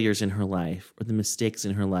the failures in her life or the mistakes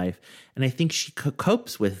in her life. And I think she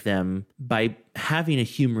copes with them by having a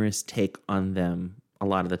humorous take on them a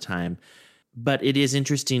lot of the time. But it is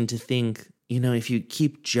interesting to think, if you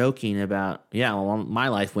keep joking about, my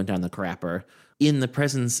life went down the crapper, in the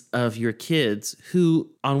presence of your kids who,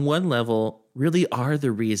 on one level, really are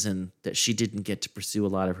the reason that she didn't get to pursue a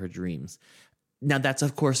lot of her dreams. Now, that's,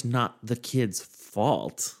 of course, not the kids'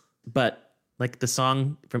 fault, but like the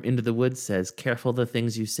song from Into the Woods says, careful the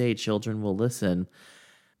things you say, children will listen.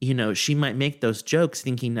 She might make those jokes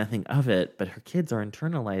thinking nothing of it, but her kids are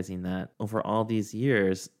internalizing that over all these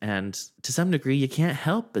years. And to some degree, you can't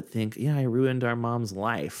help but think, I ruined our mom's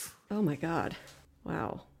life. Oh, my God.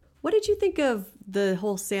 Wow. What did you think of the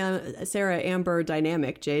whole Sarah-Amber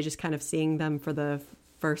dynamic, Jay, just kind of seeing them for the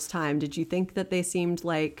first time? Did you think that they seemed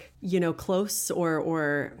like, close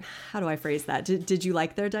or how do I phrase that? Did you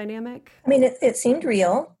like their dynamic? I mean, it seemed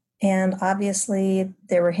real. And obviously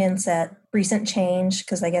there were hints at recent change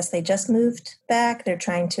because I guess they just moved back. They're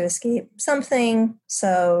trying to escape something.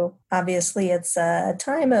 So obviously it's a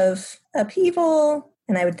time of upheaval.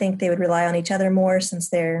 And I would think they would rely on each other more since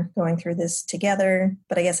they're going through this together.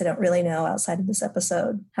 But I guess I don't really know outside of this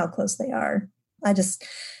episode how close they are. It's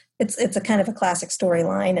a kind of a classic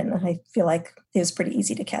storyline, and I feel like it was pretty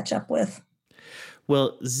easy to catch up with.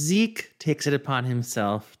 Well, Zeke takes it upon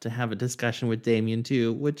himself to have a discussion with Damien,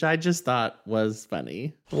 too, which I just thought was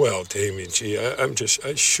funny. Well, Damien, I'm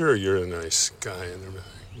sure you're a nice guy and everything.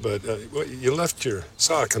 But you left your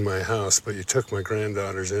sock in my house, but you took my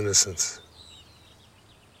granddaughter's innocence.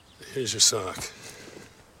 Here's your sock.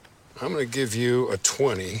 I'm going to give you a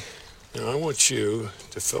 20. Now, I want you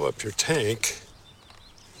to fill up your tank,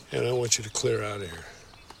 and I want you to clear out of here.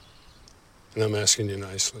 And I'm asking you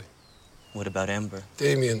nicely. What about Amber?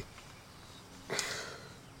 Damien,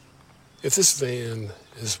 if this van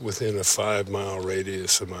is within a 5-mile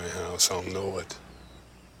radius of my house, I'll know it.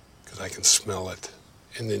 Because I can smell it.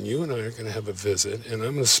 And then you and I are going to have a visit, and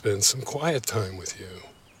I'm going to spend some quiet time with you.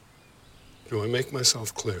 Do I make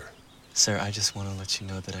myself clear? Sir, I just want to let you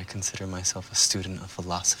know that I consider myself a student of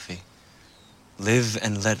philosophy. Live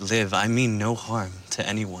and let live. I mean no harm to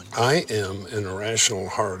anyone. I am an irrational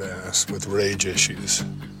hard ass with rage issues.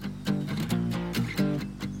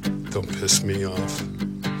 Don't piss me off.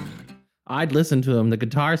 I'd listen to him. The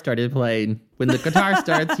guitar started playing. When the guitar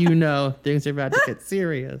starts, things are about to get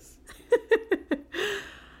serious.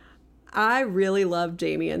 I really love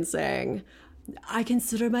Damien saying, I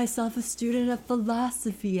consider myself a student of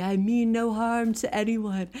philosophy. I mean no harm to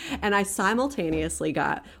anyone. And I simultaneously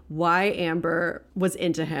got why Amber was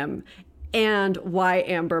into him and why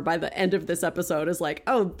Amber by the end of this episode is like,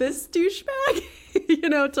 oh, this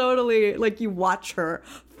douchebag, totally like you watch her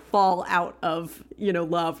fall out of,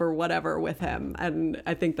 love or whatever with him. And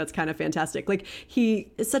I think that's kind of fantastic. Like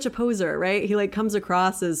he is such a poser, right? He like comes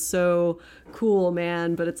across as so cool,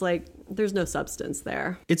 man, but it's like, there's no substance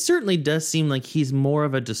there. It certainly does seem like he's more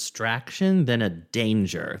of a distraction than a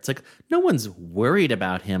danger. It's like, no one's worried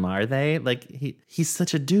about him, are they? Like, he's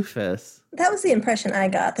such a doofus. That was the impression I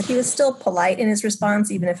got, that he was still polite in his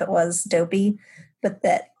response, even if it was dopey. but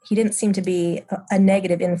that he didn't seem to be a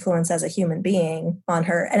negative influence as a human being on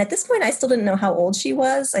her. And at this point, I still didn't know how old she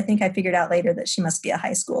was. I think I figured out later that she must be a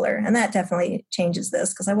high schooler. And that definitely changes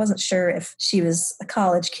this because I wasn't sure if she was a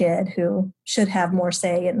college kid who should have more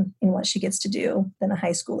say in what she gets to do than a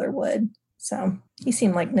high schooler would. So he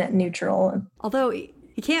seemed like net neutral. Although he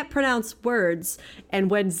can't pronounce words. And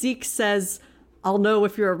when Zeke says, I'll know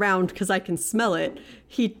if you're around because I can smell it,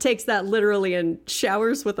 he takes that literally and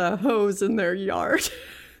showers with a hose in their yard.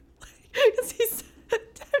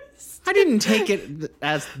 I didn't take it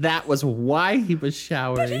as that was why he was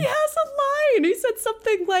showering. But he has a line. He said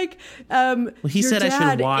something like, he said I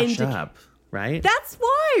should wash up, right? That's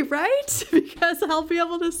why, right? Because I'll be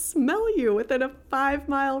able to smell you within a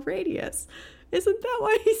 5-mile radius. Isn't that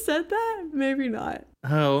why he said that? Maybe not.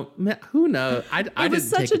 Oh, who knows? It was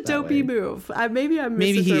such a dopey move. Maybe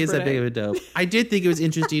he is a bit of a dope. I did think it was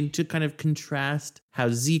interesting to kind of contrast how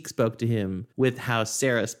Zeke spoke to him with how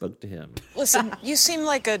Sarah spoke to him. Listen, you seem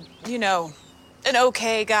like an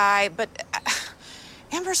okay guy, but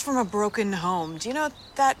Amber's from a broken home. Do you know what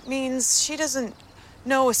that means? She doesn't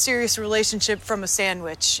know a serious relationship from a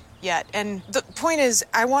sandwich yet. And the point is,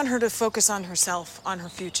 I want her to focus on herself, on her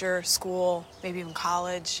future, school, maybe even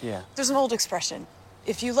college. Yeah. There's an old expression.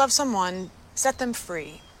 If you love someone, set them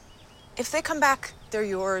free. If they come back, they're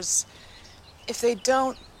yours. If they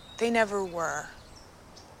don't, they never were.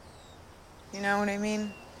 You know what I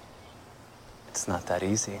mean? It's not that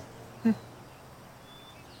easy.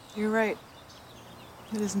 You're right.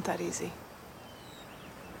 It isn't that easy.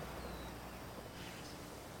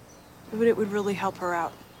 But it would really help her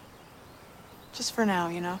out. Just for now,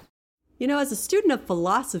 you know? You know, as a student of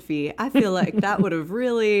philosophy, I feel like that would have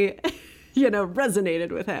really,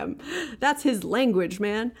 resonated with him. That's his language,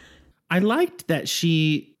 man. I liked that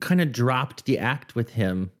she kind of dropped the act with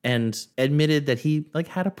him and admitted that he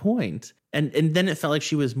had a point. And then it felt like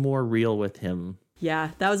she was more real with him.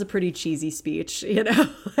 Yeah, that was a pretty cheesy speech,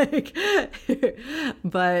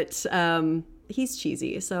 but he's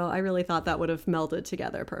cheesy. So I really thought that would have melded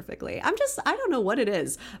together perfectly. I don't know what it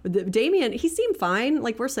is. Damien, he seemed fine.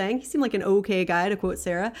 Like we're saying, he seemed like an okay guy, to quote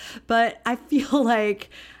Sarah. But I feel like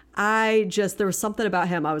there was something about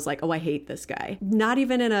him. I was like, oh, I hate this guy. Not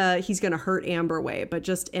even in a, he's going to hurt Amber way, but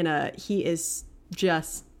just in a, he is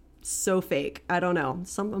just so fake. I don't know.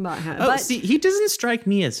 Something about him. Oh, see, he doesn't strike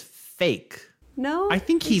me as fake. No? I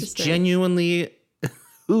think he's genuinely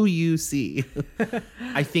who you see.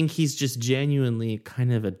 I think he's just genuinely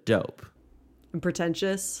kind of a dope. And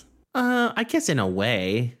pretentious? I guess in a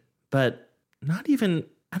way, but not even,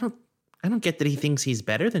 I don't get that he thinks he's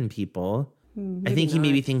better than people. I think he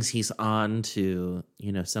maybe thinks he's on to,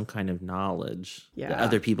 some kind of knowledge that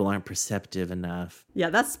other people aren't perceptive enough. Yeah,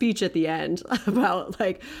 that speech at the end about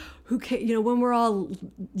who can, when we're all,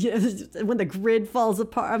 when the grid falls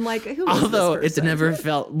apart, I'm like, who is Although this it's never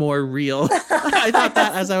felt more real. I thought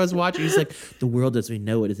that as I was watching. He's like, the world as we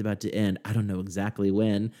know it is about to end. I don't know exactly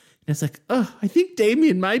when. And it's like, oh, I think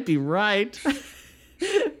Damien might be right.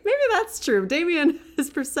 Maybe that's true. Damien is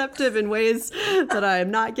perceptive in ways that I am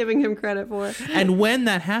not giving him credit for. And when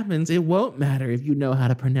that happens, it won't matter if you know how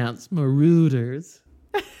to pronounce Marauders.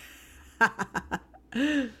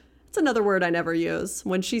 It's another word I never use.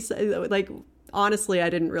 When she said, honestly, I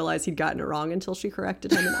didn't realize he'd gotten it wrong until she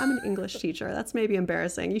corrected him. And I'm an English teacher. That's maybe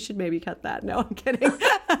embarrassing. You should maybe cut that. No, I'm kidding.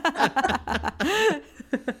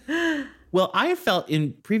 Well, I felt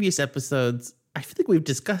in previous episodes, I feel like we've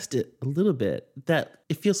discussed it a little bit, that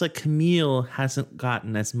it feels like Camille hasn't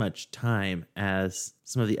gotten as much time as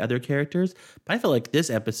some of the other characters. But I feel like this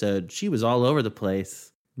episode, she was all over the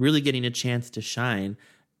place, really getting a chance to shine.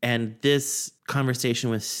 And this conversation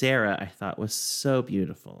with Sarah, I thought, was so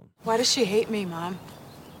beautiful. Why does she hate me, Mom?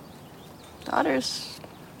 Daughters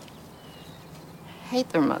hate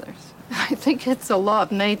their mothers. I think it's a law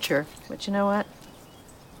of nature. But you know what?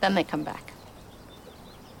 Then they come back.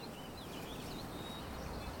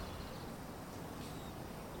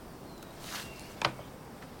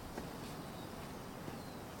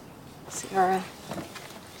 Sarah,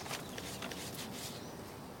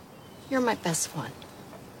 you're my best one.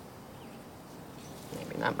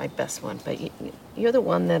 Maybe not my best one, but you're the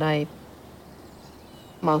one that I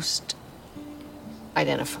most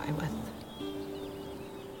identify with.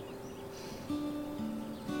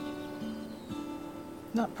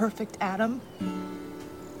 Not perfect, Adam.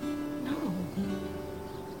 No.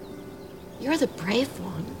 You're the brave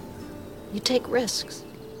one. You take risks.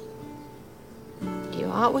 You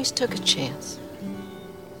always took a chance.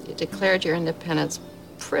 You declared your independence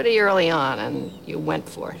pretty early on, and you went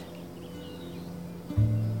for it.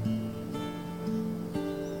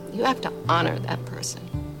 You have to honor that person.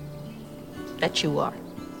 Bet you are.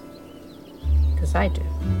 Because I do.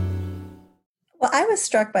 Well, I was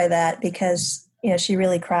struck by that because, she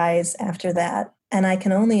really cries after that. And I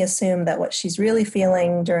can only assume that what she's really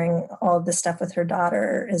feeling during all of this stuff with her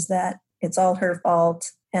daughter is that it's all her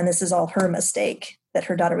fault and this is all her mistake, that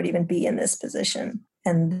her daughter would even be in this position.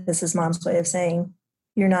 And this is Mom's way of saying,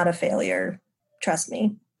 you're not a failure. Trust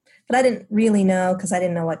me. But I didn't really know because I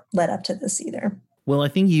didn't know what led up to this either. Well, I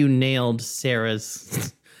think you nailed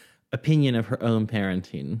Sarah's opinion of her own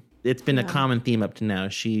parenting. It's been a common theme up to now.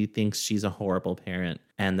 She thinks she's a horrible parent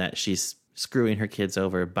and that she's screwing her kids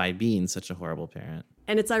over by being such a horrible parent.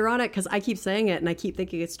 And it's ironic because I keep saying it and I keep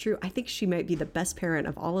thinking it's true. I think she might be the best parent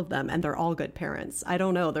of all of them, and they're all good parents. I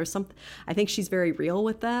don't know. I think she's very real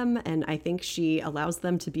with them, and I think she allows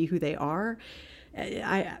them to be who they are.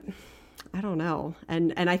 I don't know.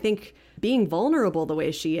 And I think being vulnerable the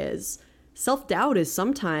way she is, self-doubt is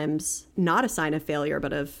sometimes not a sign of failure,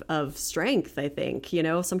 but of strength, I think.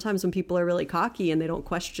 Sometimes when people are really cocky and they don't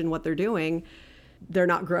question what they're doing, they're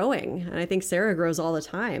not growing. And I think Sarah grows all the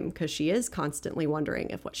time because she is constantly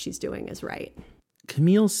wondering if what she's doing is right.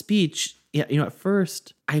 Camille's speech, at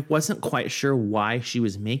first, I wasn't quite sure why she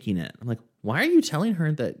was making it. I'm like, why are you telling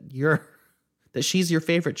her that she's your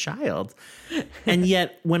favorite child? And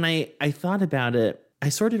yet, when I thought about it, I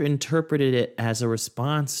sort of interpreted it as a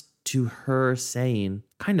response to her saying,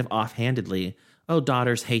 kind of offhandedly, oh,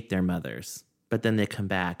 daughters hate their mothers, but then they come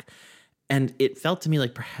back. And it felt to me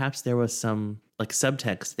like perhaps there was some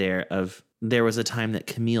subtext there was a time that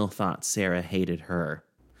Camille thought Sarah hated her.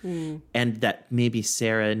 And that maybe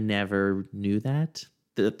Sarah never knew that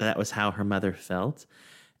was how her mother felt.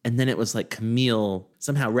 And then it was like Camille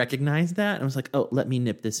somehow recognized that and was like, oh, let me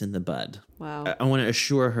nip this in the bud. Wow. I want to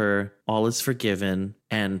assure her all is forgiven.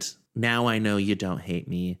 And now I know you don't hate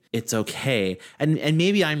me. It's okay. And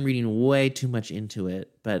maybe I'm reading way too much into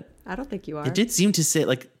it, but I don't think you are. It did seem to say,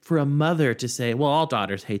 for a mother to say, well, all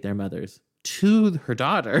daughters hate their mothers to her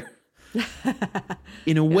daughter.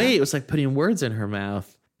 In a way, it was like putting words in her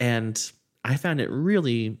mouth. And I found it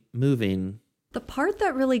really moving. The part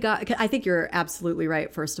that really I think you're absolutely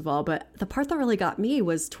right, first of all, but the part that really got me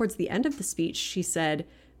was towards the end of the speech. She said,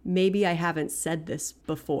 maybe I haven't said this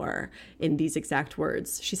before in these exact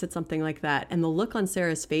words. She said something like that. And the look on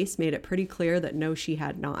Sarah's face made it pretty clear that no, she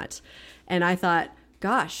had not. And I thought,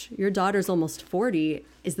 gosh, your daughter's almost 40.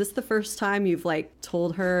 Is this the first time you've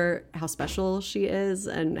told her how special she is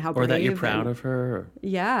and how brave? Or that you're proud of her?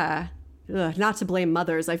 Yeah. Ugh, not to blame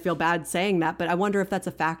mothers. I feel bad saying that, but I wonder if that's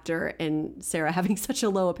a factor in Sarah having such a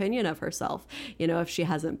low opinion of herself, if she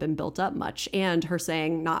hasn't been built up much, and her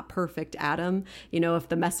saying not perfect Adam, if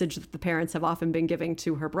the message that the parents have often been giving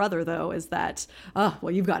to her brother, though, is that, oh,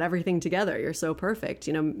 well, you've got everything together. You're so perfect.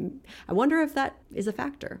 I wonder if that is a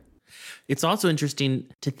factor. It's also interesting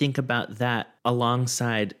to think about that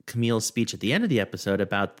alongside Camille's speech at the end of the episode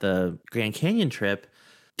about the Grand Canyon trip.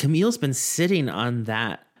 Camille's been sitting on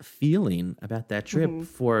that feeling about that trip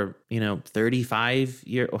for, 35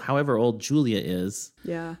 years, or however old Julia is.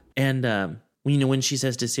 Yeah. And, when she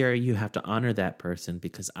says to Sarah, you have to honor that person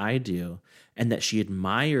because I do, and that she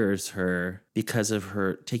admires her because of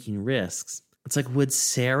her taking risks. It's like, would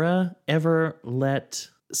Sarah ever let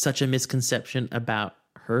such a misconception about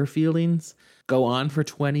her feelings go on for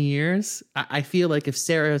 20 years? I feel like if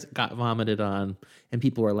Sarah got vomited on and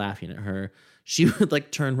people were laughing at her, she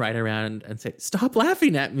would turn right around and say, stop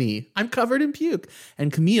laughing at me. I'm covered in puke.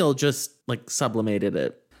 And Camille just sublimated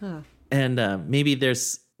it. Huh. And maybe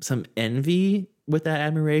there's some envy with that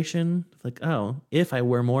admiration. Oh, if I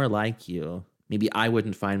were more like you, maybe I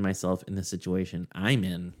wouldn't find myself in the situation I'm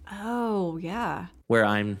in. Oh, yeah. Where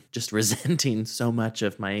I'm just resenting so much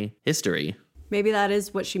of my history. Maybe that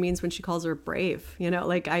is what she means when she calls her brave.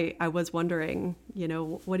 I was wondering,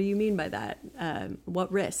 what do you mean by that? What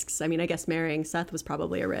risks? I mean, I guess marrying Seth was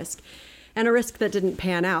probably a risk, and a risk that didn't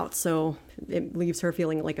pan out. So it leaves her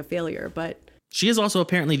feeling like a failure. But she is also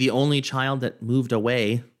apparently the only child that moved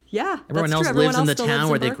away. Yeah, everyone else lives in the town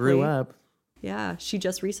where they grew up. Yeah, she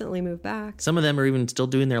just recently moved back. Some of them are even still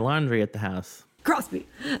doing their laundry at the house. Crosby.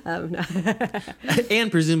 No. And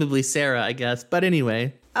presumably Sarah, I guess. But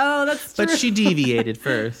anyway. Oh, that's true. But she deviated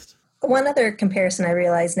first. One other comparison I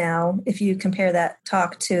realize now, if you compare that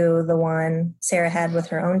talk to the one Sarah had with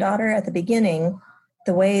her own daughter at the beginning,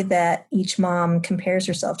 the way that each mom compares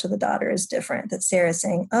herself to the daughter is different. That Sarah's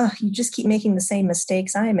saying, oh, you just keep making the same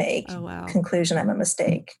mistakes I make. Oh, wow. Conclusion, I'm a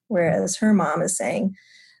mistake. Whereas her mom is saying,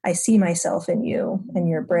 I see myself in you and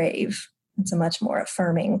you're brave. It's a much more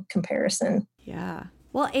affirming comparison. Yeah.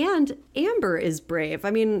 Well, and Amber is brave.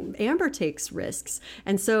 I mean, Amber takes risks.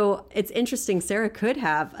 And so it's interesting. Sarah could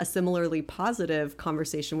have a similarly positive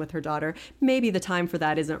conversation with her daughter. Maybe the time for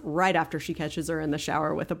that isn't right after she catches her in the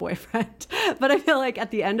shower with a boyfriend. But I feel like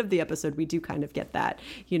at the end of the episode, we do kind of get that.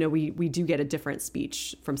 You know, we do get a different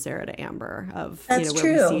speech from Sarah to Amber of, That's you know,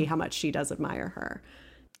 true. where we see how much she does admire her.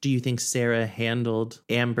 Do you think Sarah handled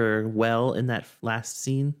Amber well in that last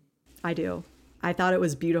scene? I do. I thought it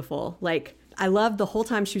was beautiful. Like, I loved the whole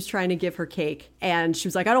time she was trying to give her cake and she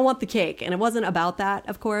was like, I don't want the cake. And it wasn't about that,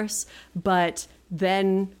 of course. But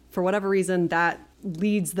then for whatever reason, that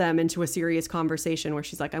leads them into a serious conversation where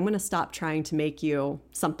she's like, I'm going to stop trying to make you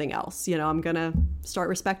something else. You know, I'm going to start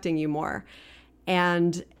respecting you more.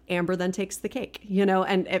 And Amber then takes the cake, you know,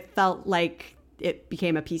 and it felt like it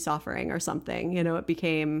became a peace offering or something. You know, it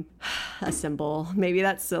became a symbol. Maybe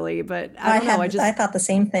that's silly, but I don't know. I thought the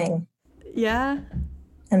same thing. Yeah.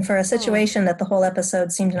 And for a situation that the whole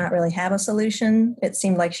episode seemed to not really have a solution, it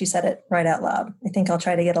seemed like she said it right out loud. I think I'll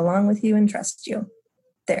try to get along with you and trust you.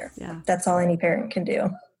 There. Yeah. That's all any parent can do.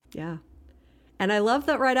 Yeah. And I love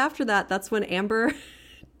that right after that, that's when Amber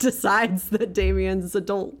decides that Damien's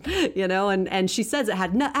adult, you know, and she says it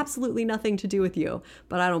had absolutely nothing to do with you,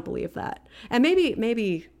 but I don't believe that. And maybe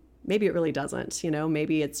it really doesn't, you know,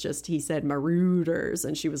 maybe it's just he said marauders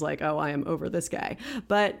and she was like, oh, I am over this guy.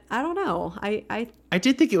 But I don't know. I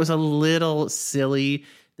did think it was a little silly.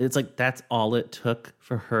 It's like that's all it took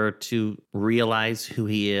for her to realize who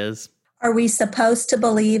he is. Are we supposed to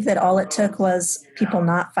believe that all it took was people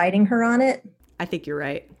not fighting her on it? I think you're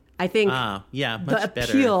right. I think the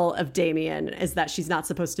appeal of Damien is that she's not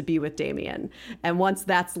supposed to be with Damien. And once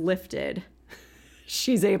that's lifted,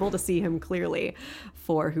 she's able to see him clearly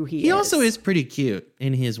for who he is. He also is pretty cute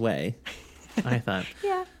in his way, I thought.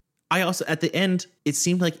 Yeah. I also, at the end, it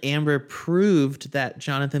seemed like Amber proved that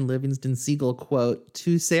Jonathan Livingston Seagull quote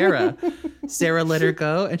to Sarah. Sarah let her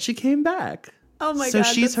go and she came back. Oh my God,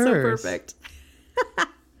 she's hers. So perfect.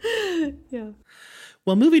 Yeah.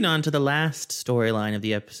 Well, moving on to the last storyline of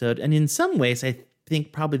the episode, and in some ways, I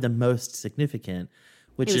think probably the most significant,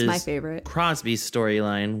 which is my favorite. Crosby's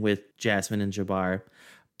storyline with Jasmine and Jabbar.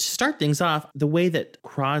 To start things off, the way that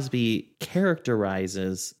Crosby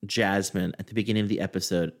characterizes Jasmine at the beginning of the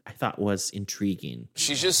episode, I thought was intriguing.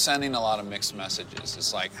 She's just sending a lot of mixed messages.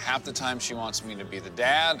 It's like half the time she wants me to be the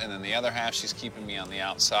dad, and then the other half she's keeping me on the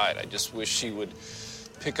outside. I just wish she would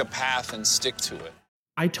pick a path and stick to it.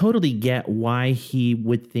 I totally get why he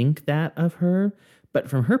would think that of her, but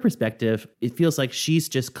from her perspective, it feels like she's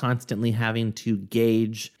just constantly having to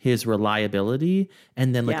gauge his reliability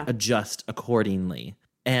and then adjust accordingly.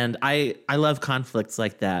 And I love conflicts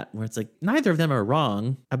like that, where it's like neither of them are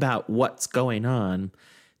wrong about what's going on.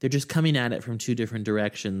 They're just coming at it from two different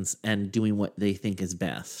directions and doing what they think is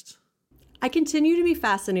best. I continue to be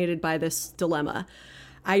fascinated by this dilemma.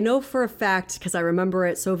 I know for a fact, because I remember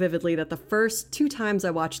it so vividly, that the first 2 times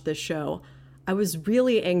I watched this show, I was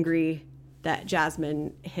really angry that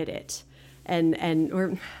Jasmine hid it.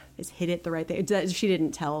 Or is hid it the right thing? She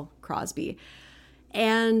didn't tell Crosby.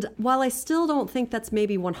 And while I still don't think that's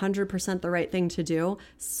maybe 100% the right thing to do,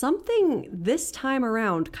 something this time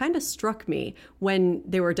around kind of struck me when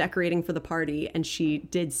they were decorating for the party and she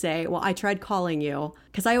did say, well, I tried calling you.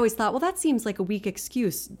 Because I always thought, well, that seems like a weak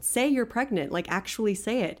excuse. Say you're pregnant, like actually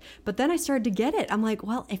say it. But then I started to get it. I'm like,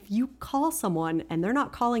 well, if you call someone and they're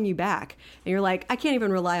not calling you back and you're like, I can't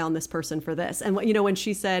even rely on this person for this. And, you know, when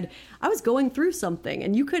she said, I was going through something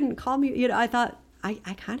and you couldn't call me, you know, I thought, I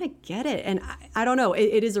kind of get it. And I don't know.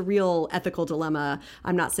 It is a real ethical dilemma.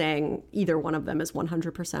 I'm not saying either one of them is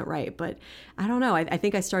 100% right, but I don't know. I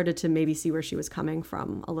think I started to maybe see where she was coming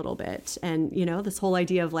from a little bit. And, you know, this whole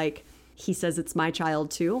idea of like, he says it's my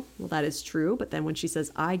child too. Well, that is true. But then when she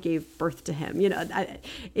says, I gave birth to him, you know,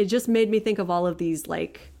 it just made me think of all of these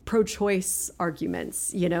like pro-choice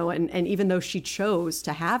arguments, you know, and even though she chose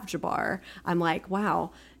to have Jabbar, I'm like,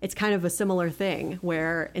 wow, it's kind of a similar thing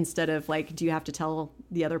where instead of like, do you have to tell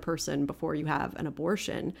the other person before you have an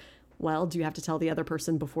abortion? Well, do you have to tell the other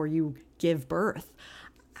person before you give birth?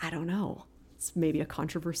 I don't know. It's maybe a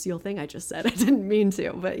controversial thing I just said. I didn't mean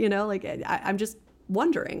to, but you know, like I'm just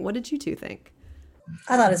wondering, what did you two think?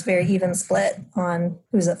 I thought it's very even split on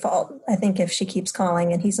who's at fault. I think if she keeps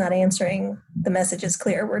calling and he's not answering, the message is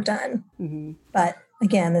clear, we're done. Mm-hmm. But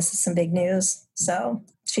again, this is some big news, so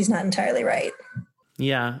she's not entirely right.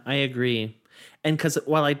 Yeah, I agree. And because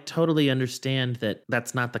while I totally understand that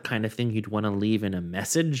that's not the kind of thing you'd want to leave in a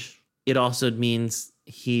message, it also means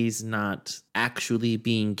he's not actually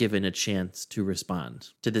being given a chance to respond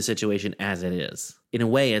to the situation as it is. In a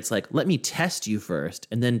way, it's like, let me test you first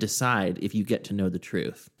and then decide if you get to know the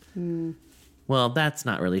truth. well, that's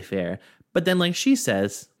not really fair. But then, like she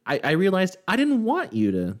says, I realized I didn't want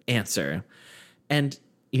you to answer. And,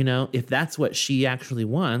 you know, if that's what she actually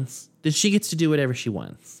wants, then she gets to do whatever she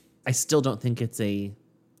wants. I still don't think it's a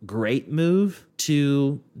great move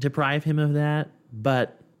to deprive him of that,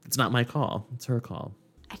 but it's not my call. It's her call.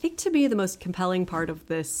 I think to me, the most compelling part of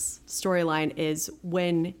this storyline is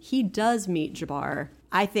when he does meet Jabbar.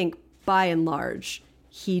 I think by and large,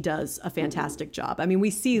 he does a fantastic job. I mean, we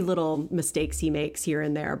see little mistakes he makes here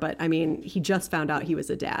and there, but I mean, he just found out he was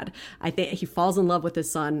a dad. I think he falls in love with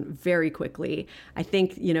his son very quickly. I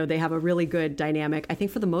think, you know, they have a really good dynamic. I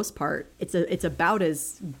think for the most part, it's about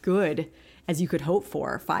as good as you could hope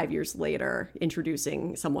for 5 years later,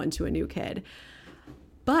 introducing someone to a new kid.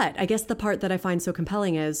 But I guess the part that I find so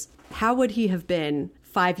compelling is, how would he have been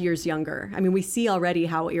 5 years younger? I mean, we see already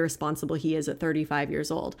how irresponsible he is at 35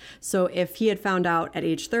 years old. So if he had found out at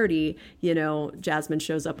age 30, you know, Jasmine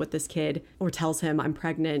shows up with this kid or tells him, I'm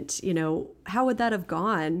pregnant, you know, how would that have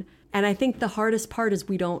gone? And I think the hardest part is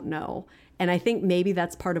we don't know. And I think maybe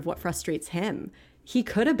that's part of what frustrates him. He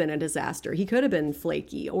could have been a disaster. He could have been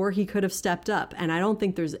flaky, or he could have stepped up. And I don't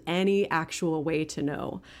think there's any actual way to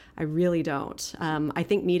know. I really don't. I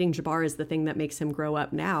think meeting Jabbar is the thing that makes him grow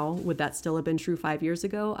up now. Would that still have been true 5 years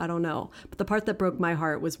ago? I don't know. But the part that broke my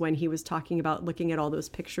heart was when he was talking about looking at all those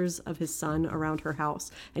pictures of his son around her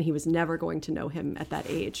house, and he was never going to know him at that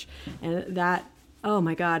age. And that, oh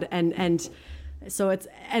my God. And so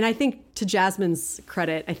and I think to Jasmine's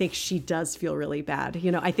credit, I think she does feel really bad.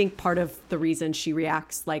 You know, I think part of the reason she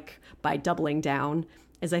reacts like by doubling down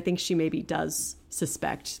is I think she maybe does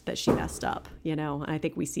suspect that she messed up, you know, and I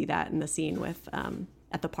think we see that in the scene with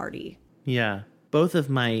at the party. Yeah. Both of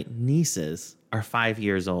my nieces are 5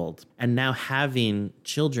 years old, and now having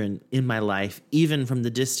children in my life, even from the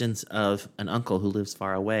distance of an uncle who lives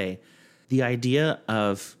far away, the idea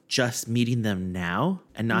of just meeting them now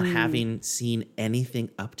and not having seen anything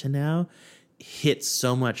up to now hits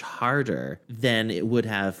so much harder than it would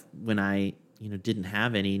have when I, you know, didn't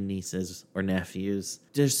have any nieces or nephews.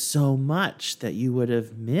 There's so much that you would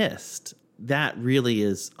have missed. That really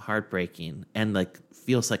is heartbreaking and like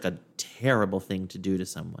feels like a terrible thing to do to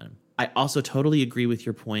someone. I also totally agree with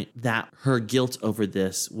your point that her guilt over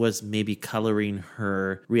this was maybe coloring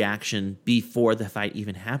her reaction before the fight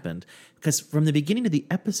even happened. Because from the beginning of the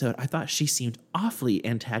episode, I thought she seemed awfully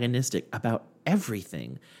antagonistic about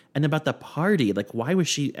everything and about the party. Like, why was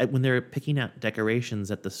she, when they were picking out decorations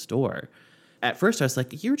at the store? At first, I was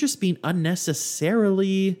like, you're just being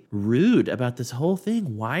unnecessarily rude about this whole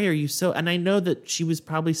thing. Why are you so? And I know that she was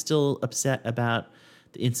probably still upset about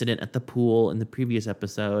the incident at the pool in the previous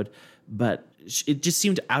episode, but it just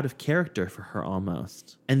seemed out of character for her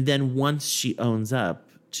almost. And then once she owns up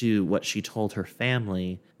to what she told her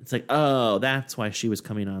family, it's like, oh, that's why she was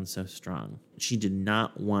coming on so strong. She did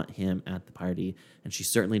not want him at the party, and she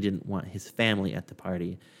certainly didn't want his family at the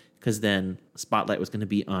party, because then spotlight was going to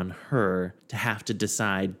be on her to have to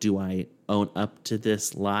decide, do I own up to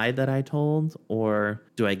this lie that I told, or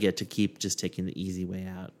do I get to keep just taking the easy way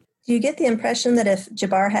out? Do you get the impression that if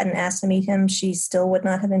Jabbar hadn't asked to meet him, she still would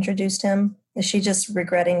not have introduced him? Is she just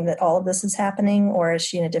regretting that all of this is happening, or is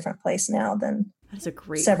she in a different place now than that is a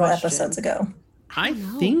great several question. episodes ago? I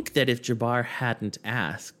think that if Jabbar hadn't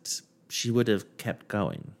asked, she would have kept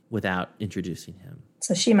going without introducing him.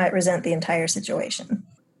 So she might resent the entire situation.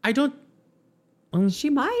 I don't... She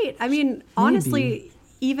might. I mean, honestly,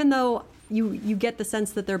 even though you get the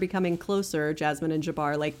sense that they're becoming closer, Jasmine and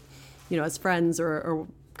Jabbar, like, you know, as friends or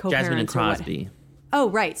co-parents. Jasmine and Crosby. Oh,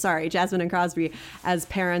 right. Sorry. Jasmine and Crosby as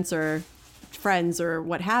parents or friends or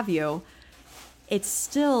what have you. It's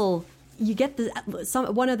still, you get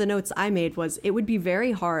one of the notes I made was it would be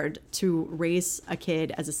very hard to raise a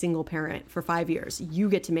kid as a single parent for 5 years. You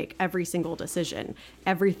get to make every single decision.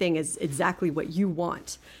 Everything is exactly what you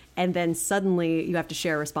want. And then suddenly you have to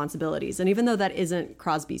share responsibilities. And even though that isn't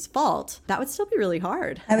Crosby's fault, that would still be really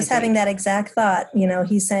hard. I was having that exact thought. You know,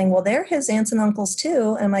 he's saying, well, they're his aunts and uncles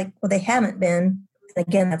too. And I'm like, well, they haven't been. And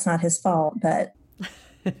again, that's not his fault. But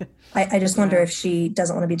I just wonder if she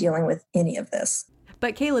doesn't want to be dealing with any of this.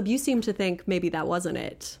 But Caleb, you seem to think maybe that wasn't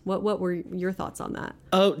it. What were your thoughts on that?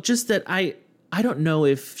 Oh, just that I don't know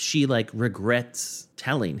if she like regrets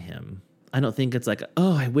telling him. I don't think it's like,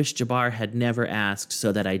 oh, I wish Jabbar had never asked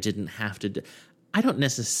so that I didn't have to. I don't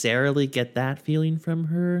necessarily get that feeling from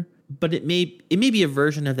her, but it may be a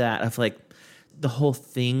version of that, of like the whole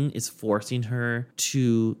thing is forcing her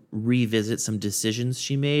to revisit some decisions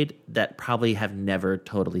she made that probably have never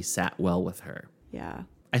totally sat well with her. Yeah.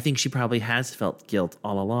 I think she probably has felt guilt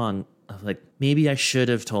all along of like, maybe I should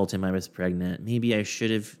have told him I was pregnant. Maybe I should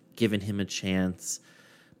have given him a chance.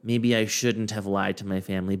 maybe I shouldn't have lied to my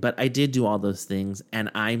family, but I did do all those things, and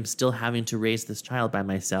I'm still having to raise this child by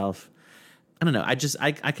myself. I don't know.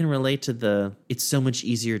 I can relate to it's so much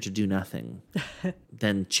easier to do nothing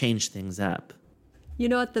than change things up. You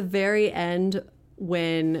know, at the very end,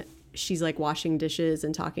 when she's like washing dishes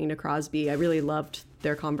and talking to Crosby, I really loved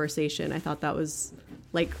their conversation. I thought that was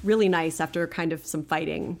like really nice after kind of some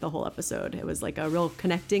fighting the whole episode. It was like a real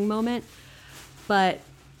connecting moment. But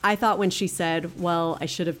I thought when she said, well, I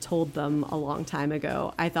should have told them a long time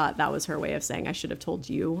ago, I thought that was her way of saying I should have told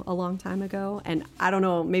you a long time ago. And I don't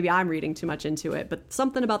know, maybe I'm reading too much into it, but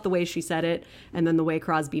something about the way she said it and then the way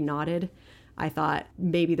Crosby nodded, I thought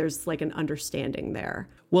maybe there's like an understanding there.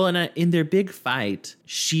 Well, in their big fight,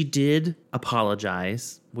 she did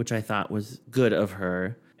apologize, which I thought was good of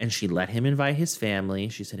her. And she let him invite his family.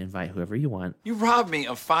 She said, invite whoever you want. You robbed me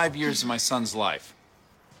of 5 years of my son's life.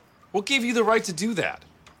 What gave you the right to do that?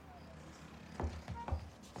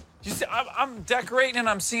 You see, I'm decorating and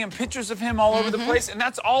I'm seeing pictures of him all over the place, and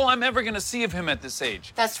that's all I'm ever going to see of him at this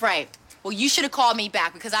age. That's right. Well, you should have called me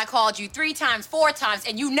back because I called you 3 times, 4 times,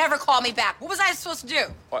 and you never called me back. What was I supposed to do?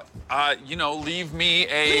 What? Leave me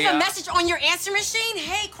a... Leave a message on your answer machine?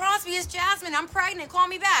 Hey, Crosby, it's Jasmine. I'm pregnant. Call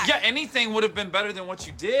me back. Yeah, anything would have been better than what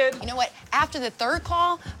you did. You know what? After the 3rd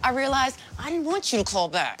call, I realized I didn't want you to call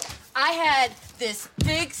back. I had this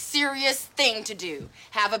big, serious thing to do.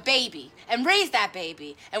 Have a baby and raise that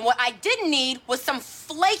baby. And what I didn't need was some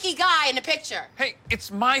flaky guy in the picture. Hey,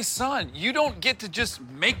 it's my son. You don't get to just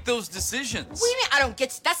make those decisions. What do you mean I don't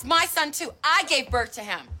get to? That's my son, too. I gave birth to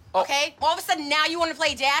him. Okay? All of a sudden, now you want to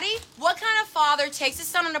play daddy? What kind of father takes his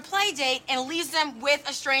son on a play date and leaves them with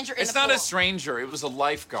a stranger in the pool? It's not a stranger. It was a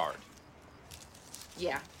lifeguard.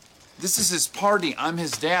 Yeah. This is his party. I'm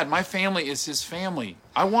his dad. My family is his family.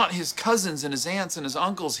 I want his cousins and his aunts and his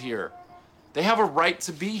uncles here. They have a right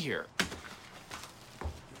to be here.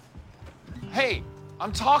 Hey,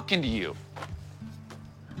 I'm talking to you.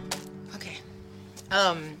 Okay.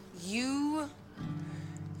 You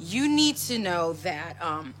need to know that,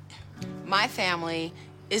 my family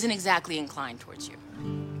isn't exactly inclined towards you.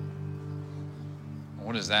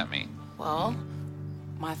 What does that mean? Well,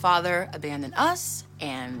 my father abandoned us,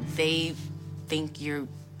 and they think you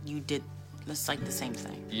did just like the same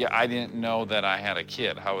thing. Yeah, I didn't know that I had a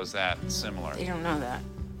kid. How is that similar? They don't know that.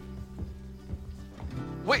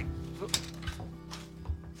 Wait.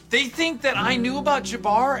 They think that I knew about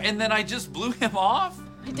Jabbar and then I just blew him off?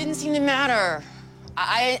 It didn't seem to matter.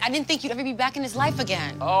 I didn't think you'd ever be back in his life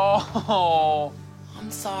again. Oh. I'm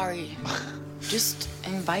sorry. Just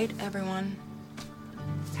invite everyone.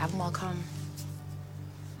 Have them all come.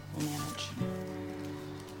 We'll manage.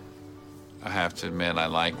 I have to admit, I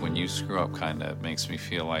like when you screw up, kind of. It makes me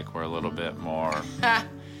feel like we're a little bit more...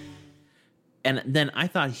 And then I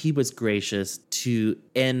thought he was gracious to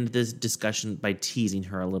end this discussion by teasing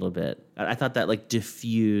her a little bit. I thought that like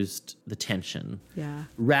diffused the tension. Yeah.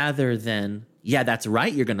 Rather than, yeah, that's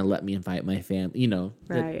right, you're going to let me invite my family. You know,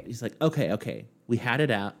 right. He's like, okay. We had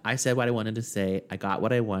it out. I said what I wanted to say. I got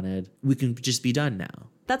what I wanted. We can just be done now.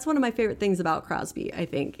 That's one of my favorite things about Crosby, I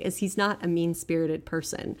think, is he's not a mean-spirited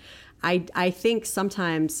person. I think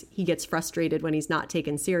sometimes he gets frustrated when he's not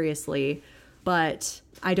taken seriously, but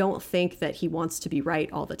I don't think that he wants to be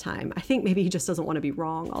right all the time. I think maybe he just doesn't want to be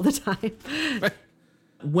wrong all the time.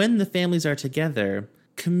 When the families are together,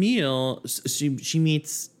 Camille, she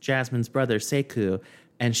meets Jasmine's brother, Sekou,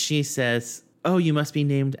 and she says, oh, you must be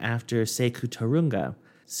named after Sekou Turunga.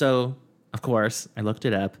 So, of course, I looked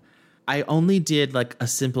it up. I only did like a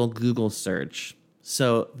simple Google search,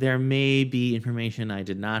 so there may be information I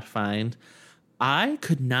did not find. I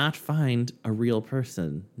could not find a real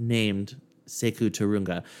person named Sekou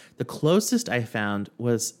Turunga. The closest I found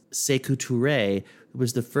was Sekou Touré, who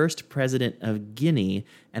was the first president of Guinea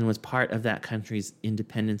and was part of that country's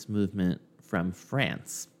independence movement from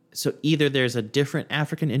France. So either there's a different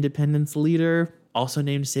African independence leader also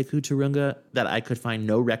named Sekou Turunga that I could find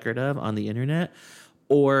no record of on the internet,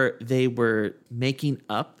 or they were making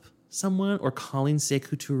up someone or calling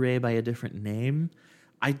Sekou Touré by a different name.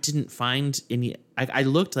 I didn't find any. I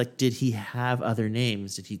looked like, did he have other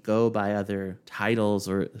names? Did he go by other titles,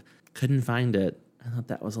 or couldn't find it? I thought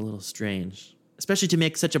that was a little strange, especially to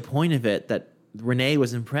make such a point of it that Renee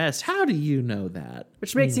was impressed. How do you know that?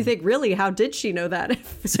 Which makes you think, really, how did she know that?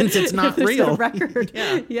 Since it's not if real. No record.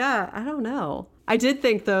 Yeah. Yeah, I don't know. I did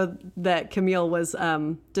think, though, that Camille was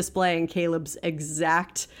displaying Caleb's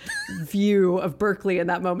exact view of Berkeley in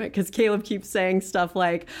that moment, because Caleb keeps saying stuff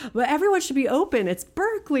like, well, everyone should be open. It's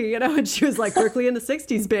Berkeley, you know? And she was like, Berkeley in the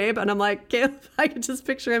 60s, babe. And I'm like, Caleb, I could just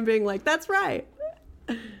picture him being like, that's right.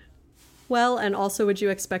 Well, and also, would you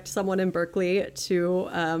expect someone in Berkeley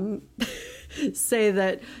to say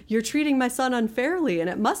that you're treating my son unfairly and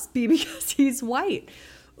it must be because he's white?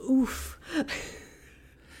 Oof.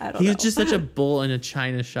 I don't know. He's just such a bull in a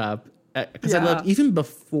china shop. Because I loved, even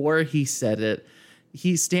before he said it,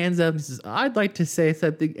 he stands up and says, I'd like to say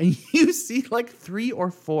something. And you see like 3 or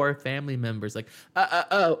 4 family members like,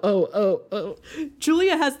 oh.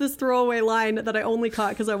 Julia has this throwaway line that I only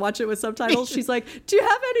caught because I watch it with subtitles. She's like, do you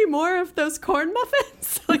have any more of those corn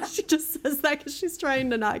muffins? Like she just says that because she's trying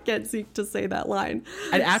to not get Zeke to say that line.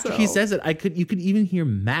 And after he says it, you could even hear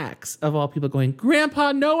Max, of all people, going,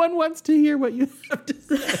 Grandpa, no one wants to hear what you have to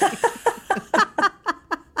say.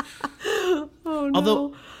 Oh, no.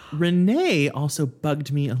 Although Renee also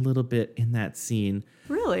bugged me a little bit in that scene.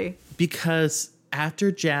 Really? Because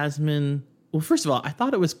after Jasmine, well, first of all, I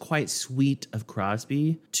thought it was quite sweet of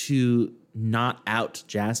Crosby to not out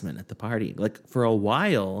Jasmine at the party. Like for a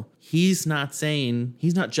while, he's not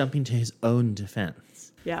jumping to his own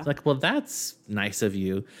defense. Yeah. It's like, well, that's nice of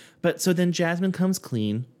you. But so then Jasmine comes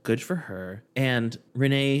clean, good for her. And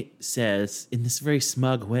Renee says in this very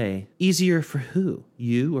smug way, easier for who?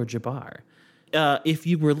 You or Jabbar? If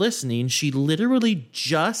you were listening, she literally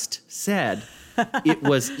just said it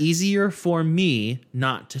was easier for me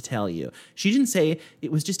not to tell you. She didn't say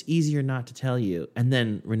it was just easier not to tell you. And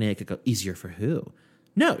then Renee could go, easier for who?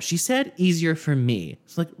 No, she said easier for me.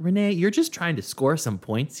 It's like, Renee, you're just trying to score some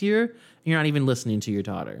points here. And you're not even listening to your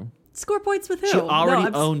daughter. Score points with who? She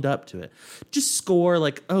already owned up to it. Just score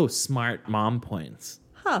like, oh, smart mom points.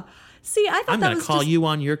 Huh. See, I thought I'm going to call you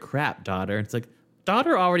on your crap, daughter. It's like,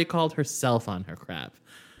 daughter already called herself on her crap.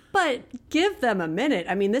 But give them a minute.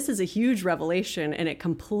 I mean, this is a huge revelation and it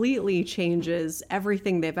completely changes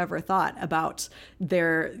everything they've ever thought about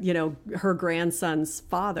their, her grandson's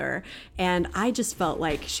father. And I just felt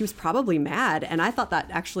like she was probably mad. And I thought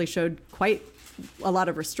that actually showed quite a lot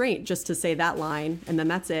of restraint just to say that line. And then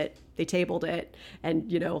that's it. They tabled it.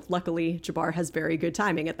 And, luckily Jabbar has very good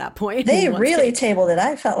timing at that point. They really tabled it.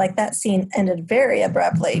 I felt like that scene ended very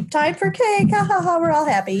abruptly. Time for cake. Ha ha ha. We're all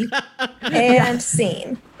happy. And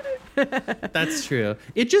scene. That's true.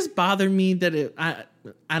 It just bothered me that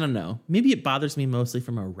I don't know. Maybe it bothers me mostly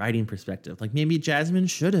from a writing perspective. Like maybe Jasmine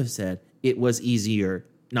should have said it was easier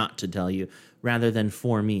not to tell you rather than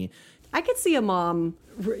for me. I could see a mom,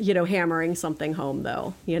 hammering something home,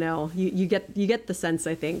 though. You get the sense,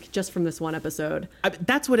 I think, just from this one episode.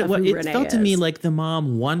 That's what it was. It felt to me like the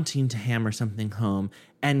mom wanting to hammer something home,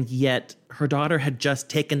 and yet her daughter had just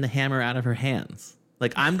taken the hammer out of her hands.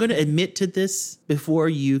 Like, I'm going to admit to this before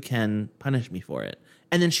you can punish me for it.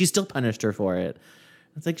 And then she still punished her for it.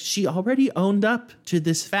 It's like she already owned up to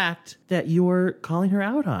this fact that you're calling her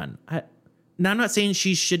out on. Now, I'm not saying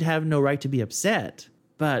she should have no right to be upset,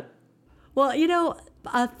 but... Well,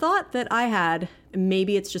 a thought that I had,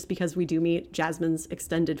 maybe it's just because we do meet Jasmine's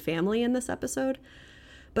extended family in this episode,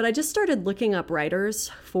 but I just started looking up writers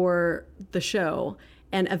for the show,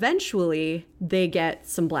 and eventually they get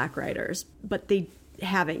some black writers, but they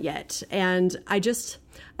haven't yet. And I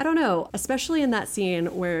don't know, especially in that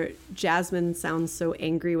scene where Jasmine sounds so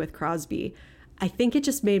angry with Crosby, I think it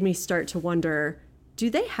just made me start to wonder, do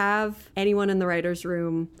they have anyone in the writer's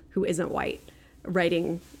room who isn't white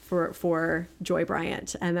writing for Joy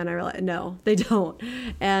Bryant? And then I realized, no, they don't.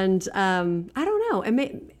 And I don't know.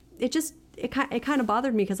 It kind of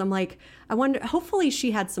bothered me because I'm like, I wonder, hopefully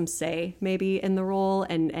she had some say maybe in the role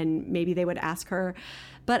and maybe they would ask her.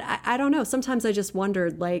 But I don't know. Sometimes I just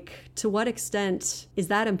wondered, like, to what extent is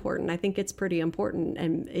that important? I think it's pretty important.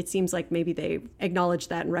 And it seems like maybe they acknowledged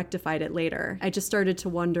that and rectified it later. I just started to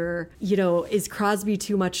wonder, is Crosby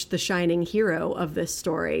too much the shining hero of this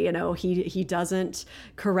story? He doesn't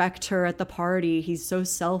correct her at the party. He's so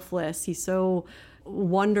selfless. He's so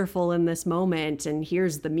wonderful in this moment. And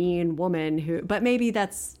here's the mean woman but maybe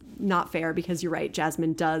that's not fair because you're right.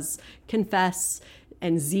 Jasmine does confess.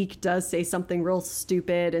 And Zeke does say something real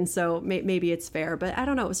stupid. And so maybe it's fair. But I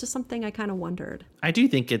don't know. It was just something I kind of wondered. I do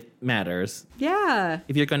think it matters. Yeah.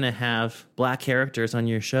 If you're going to have black characters on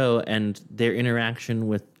your show and their interaction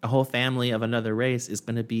with a whole family of another race is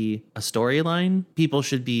going to be a storyline, people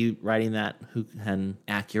should be writing that who can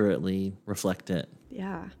accurately reflect it.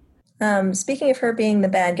 Yeah. Speaking of her being the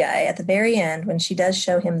bad guy, at the very end, when she does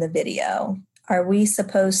show him the video, are we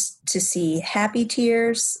supposed to see happy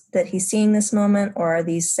tears that he's seeing this moment, or are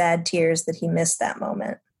these sad tears that he missed that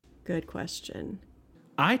moment? Good question.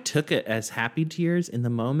 I took it as happy tears in the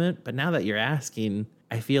moment, but now that you're asking,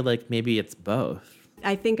 I feel like maybe it's both.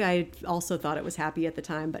 I think I also thought it was happy at the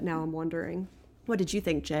time, but now I'm wondering. What did you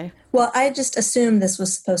think, Jay? Well, I just assumed this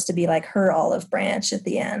was supposed to be like her olive branch at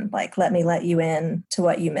the end, like, let me let you in to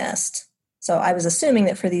what you missed. So I was assuming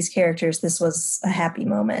that for these characters, this was a happy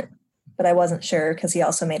moment, but I wasn't sure because he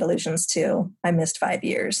also made allusions to, I missed 5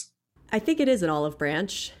 years. I think it is an olive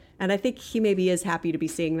branch. And I think he maybe is happy to be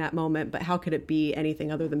seeing that moment, but how could it be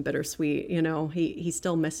anything other than bittersweet? You know, he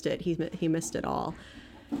still missed it. He missed it all.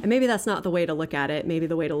 And maybe that's not the way to look at it. Maybe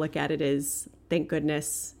the way to look at it is, thank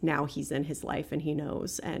goodness now he's in his life and he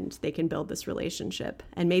knows, and they can build this relationship.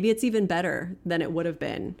 And maybe it's even better than it would have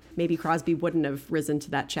been. Maybe Crosby wouldn't have risen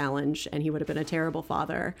to that challenge and he would have been a terrible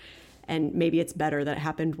father. And maybe it's better that it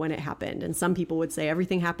happened when it happened. And some people would say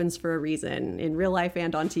everything happens for a reason in real life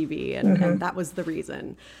and on TV. And that was the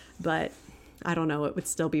reason. But I don't know, it would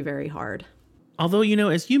still be very hard. Although, you know,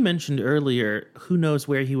 as you mentioned earlier, who knows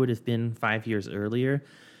where he would have been 5 years earlier.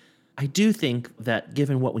 I do think that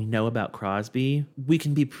given what we know about Crosby, we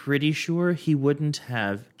can be pretty sure he wouldn't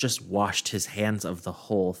have just washed his hands of the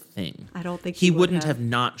whole thing. I don't think he wouldn't have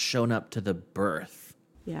not shown up to the birth.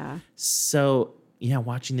 Yeah. So, yeah,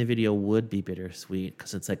 watching the video would be bittersweet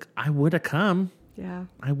because it's like, I would have come. Yeah.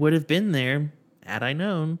 I would have been there had I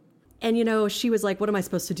known. And, you know, she was like, what am I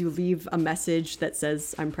supposed to do? Leave a message that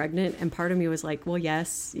says I'm pregnant? And part of me was like, well,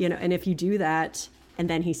 yes. You know, and if you do that and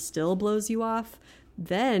then he still blows you off,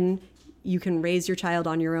 then you can raise your child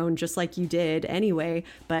on your own just like you did anyway,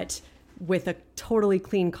 but with a totally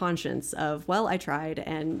clean conscience of, well, I tried.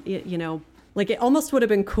 And, you know, like it almost would have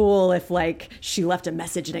been cool if like she left a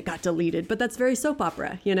message and it got deleted, but that's very soap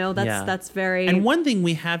opera, you know, that's very. And one thing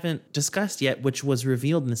we haven't discussed yet, which was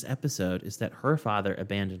revealed in this episode, is that her father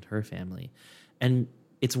abandoned her family. And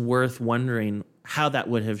it's worth wondering how that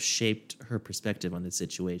would have shaped her perspective on the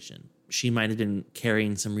situation. She might have been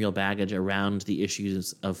carrying some real baggage around the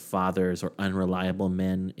issues of fathers or unreliable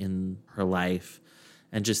men in her life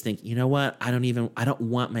and just think, you know what? I don't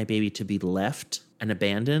want my baby to be left and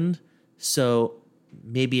abandoned. So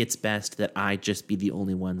maybe it's best that I just be the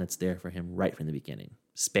only one that's there for him right from the beginning.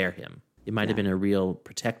 Spare him. It might have been a real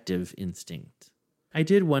protective instinct. I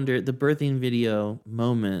did wonder, the birthing video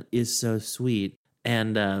moment is so sweet.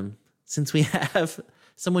 And since we have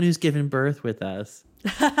someone who's given birth with us,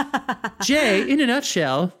 Jay, in a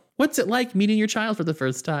nutshell, what's it like meeting your child for the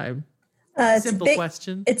first time? Simple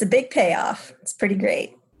question. It's a big payoff. It's pretty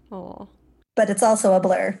great. Oh. But it's also a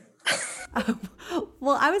blur.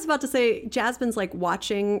 Well, I was about to say Jasmine's like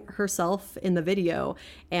watching herself in the video,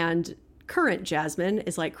 and current Jasmine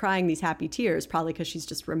is like crying these happy tears, probably because she's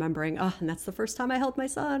just remembering, oh, and that's the first time I held my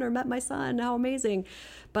son or met my son. How amazing.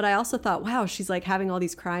 But I also thought, wow, she's like having all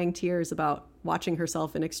these crying tears about watching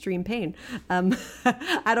herself in extreme pain.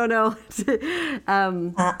 I don't know.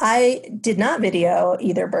 I did not video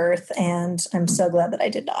either birth, and I'm so glad that I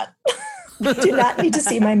did not. I did not need to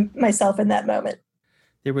see myself in that moment.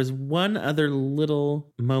 There was one other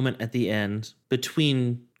little moment at the end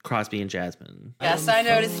between Crosby and Jasmine. Yes, I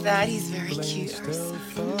noticed that. He's very cute. I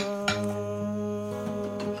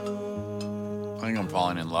think I'm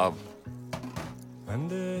falling in love.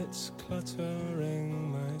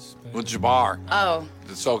 With Jabbar. Oh.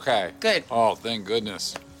 It's okay. Good. Oh, thank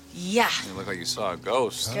goodness. Yeah. You look like you saw a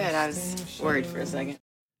ghost. Good. I was worried for a second.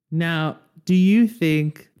 Now, do you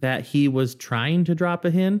think that he was trying to drop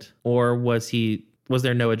a hint, or was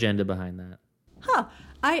there no agenda behind that? Huh.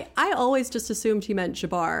 I always just assumed he meant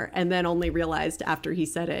Jabbar and then only realized after he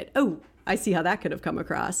said it, oh, I see how that could have come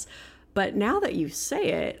across. But now that you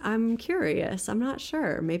say it, I'm curious. I'm not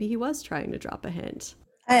sure. Maybe he was trying to drop a hint.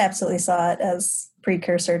 I absolutely saw it as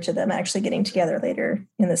precursor to them actually getting together later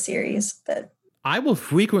in the series. But I will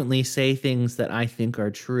frequently say things that I think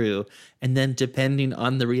are true, and then depending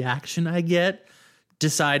on the reaction I get,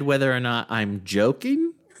 decide whether or not I'm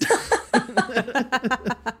joking.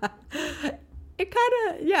 It kind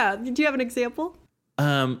of, yeah. Do you have an example?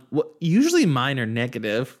 Well, usually mine are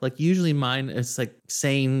negative. Like usually mine is like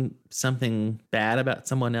saying something bad about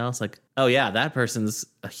someone else. Like, oh yeah, that person's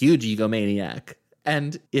a huge egomaniac.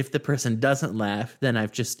 And if the person doesn't laugh, then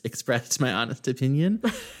I've just expressed my honest opinion.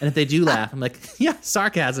 And if they do laugh, I'm like, yeah,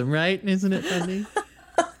 sarcasm, right? Isn't it funny?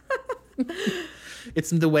 It's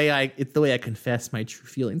the way I confess my true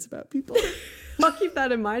feelings about people. I'll keep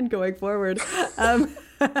that in mind going forward.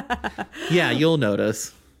 Yeah, you'll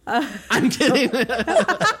notice. I'm kidding.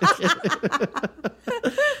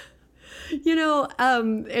 You know,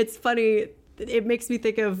 it's funny. It makes me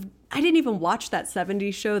think of, I didn't even watch that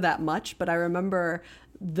 70s show that much, but I remember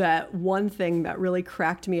that one thing that really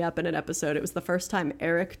cracked me up in an episode. It was the first time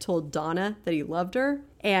Eric told Donna that he loved her.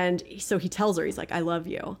 And so he tells her, he's like, I love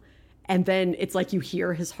you. And then it's like you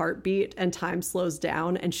hear his heartbeat and time slows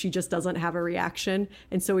down and she just doesn't have a reaction.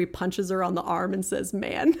 And so he punches her on the arm and says,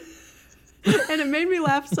 man. And it made me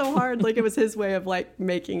laugh so hard. Like it was his way of like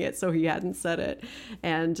making it so he hadn't said it.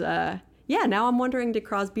 And yeah, now I'm wondering, did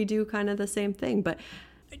Crosby do kind of the same thing? But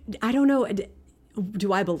I don't know.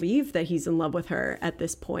 Do I believe that he's in love with her at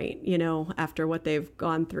this point, you know, after what they've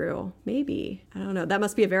gone through? Maybe. I don't know. That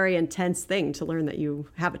must be a very intense thing to learn that you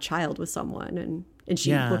have a child with someone and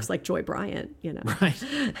she looks like Joy Bryant, you know.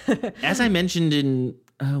 Right. As I mentioned in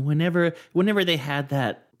whenever they had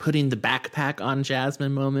that putting the backpack on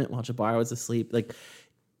Jasmine moment while Jabbar was asleep, like,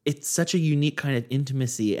 it's such a unique kind of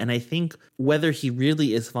intimacy. And I think whether he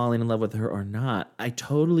really is falling in love with her or not, I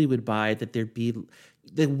totally would buy that there'd be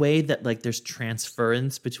the way that, like, there's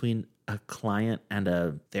transference between a client and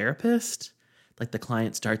a therapist. Like, the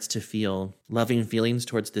client starts to feel loving feelings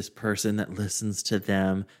towards this person that listens to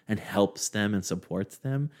them and helps them and supports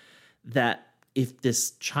them. That if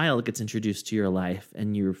this child gets introduced to your life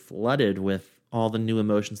and you're flooded with all the new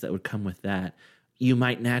emotions that would come with that, you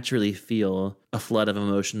might naturally feel a flood of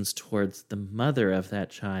emotions towards the mother of that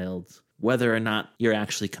child, whether or not you're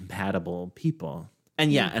actually compatible people.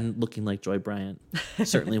 And and looking like Joy Bryant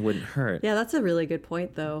certainly wouldn't hurt. Yeah, that's a really good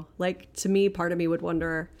point, though. Like, to me, part of me would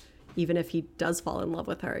wonder, even if he does fall in love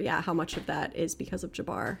with her, how much of that is because of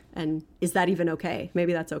Jabbar? And is that even okay?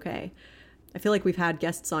 Maybe that's okay. I feel like we've had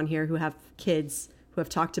guests on here who have kids who have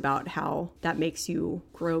talked about how that makes you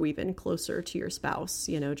grow even closer to your spouse,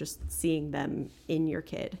 you know, just seeing them in your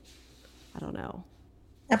kid. I don't know.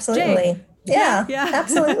 Absolutely. Jay. Yeah, Yeah.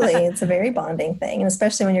 absolutely. It's a very bonding thing. And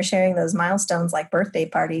especially when you're sharing those milestones like birthday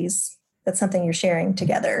parties, that's something you're sharing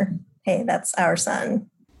together. Hey, that's our son.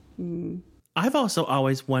 I've also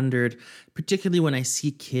always wondered, particularly when I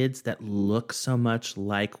see kids that look so much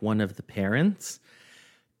like one of the parents.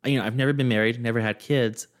 You know, I've never been married, never had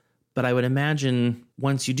kids, but I would imagine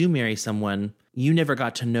once you do marry someone, you never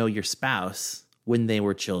got to know your spouse when they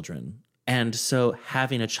were children. And so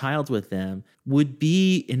having a child with them would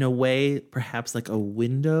be, in a way, perhaps like a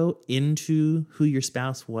window into who your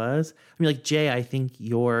spouse was. I mean, like, Jay, I think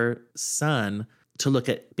your son, to look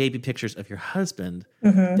at baby pictures of your husband,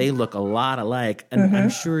 they look a lot alike. And I'm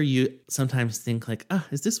sure you sometimes think like,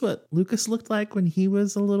 is this what Lucas looked like when he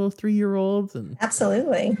was a little 3-year-old? And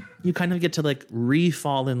absolutely. You kind of get to like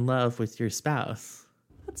re-fall in love with your spouse.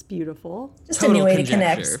 That's beautiful. Just total a new way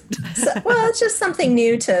conjecture. To connect. Well, it's just something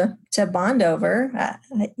new to bond over.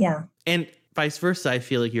 Yeah. And vice versa, I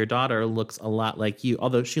feel like your daughter looks a lot like you,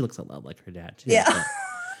 although she looks a lot like her dad too. Yeah.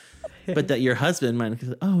 But that your husband might,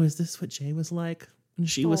 is this what Jay was like when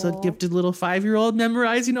she was a gifted little 5-year-old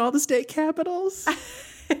memorizing all the state capitals?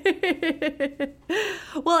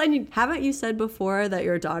 Well, and haven't you said before that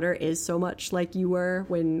your daughter is so much like you were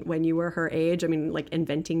when you were her age? I mean, like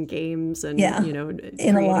inventing games and, you know,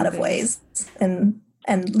 in a lot of ways. And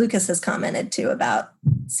Lucas has commented too about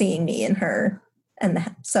seeing me in her.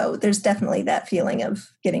 And so there's definitely that feeling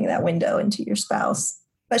of getting that window into your spouse.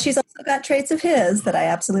 But she's also got traits of his that I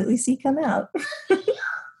absolutely see come out.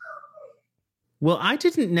 Well, I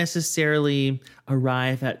didn't necessarily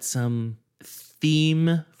arrive at some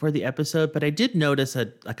theme for the episode, but I did notice a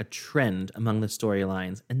trend among the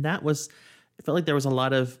storylines. And that was, I felt like there was a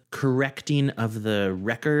lot of correcting of the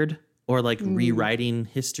record or like rewriting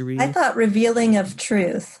history. I thought revealing of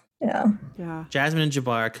truth. Yeah. Jasmine and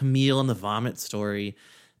Jabbar, Camille and the vomit story,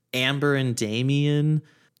 Amber and Damien,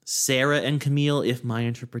 Sarah and Camille, if my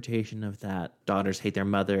interpretation of that, daughters hate their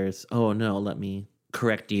mothers. Oh no, let me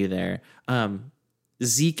correct you there.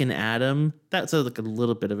 Zeke and Adam, that's like a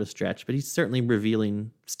little bit of a stretch, but he's certainly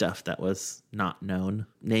revealing stuff that was not known,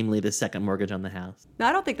 namely the second mortgage on the house. No,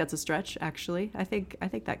 I don't think that's a stretch, actually. I think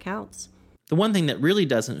that counts. The one thing that really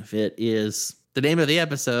doesn't fit is the name of the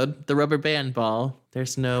episode, the rubber band ball.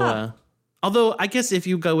 There's no, although I guess if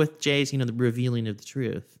you go with Jay's, the revealing of the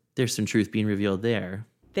truth, there's some truth being revealed there.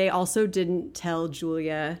 They also didn't tell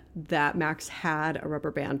Julia that Max had a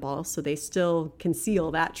rubber band ball, so they still conceal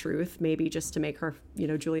that truth, maybe just to make her,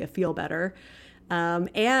 Julia feel better.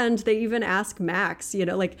 And they even ask Max,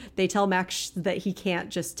 like they tell Max that he can't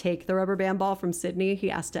just take the rubber band ball from Sydney. He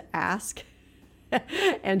has to ask.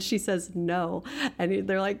 And she says no. And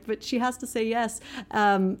they're like, but she has to say yes.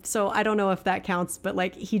 So I don't know if that counts, but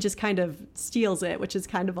like he just kind of steals it, which is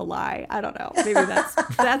kind of a lie. I don't know. Maybe that's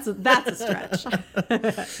a stretch.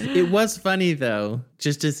 It was funny though,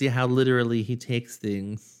 just to see how literally he takes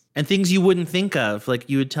things and things you wouldn't think of. Like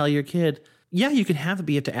you would tell your kid, yeah, you can have it, but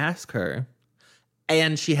you have to ask her.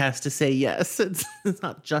 And she has to say yes. It's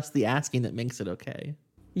not just the asking that makes it okay.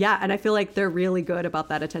 Yeah, and I feel like they're really good about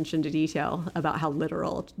that attention to detail, about how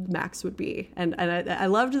literal Max would be. And I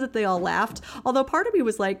loved that they all laughed. Although part of me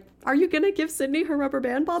was like, are you going to give Sydney her rubber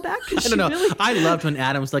band ball back? I don't know. Really... I loved when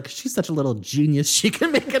Adam was like, she's such a little genius. She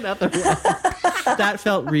can make another one. That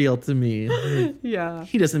felt real to me. Yeah.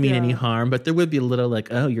 He doesn't mean any harm, but there would be a little like,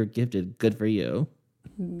 oh, you're gifted. Good for you.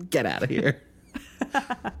 Get out of here.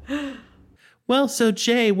 Well, so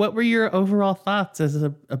Jay, what were your overall thoughts as a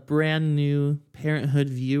brand new Parenthood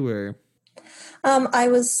viewer? I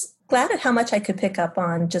was glad at how much I could pick up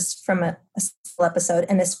on just from a single episode,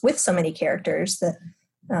 and it's with so many characters that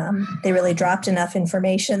they really dropped enough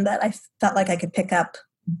information that I felt like I could pick up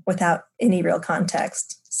without any real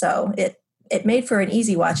context. So it made for an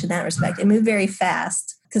easy watch in that respect. It moved very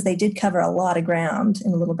fast because they did cover a lot of ground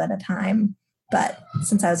in a little bit of time. But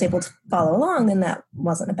since I was able to follow along, then that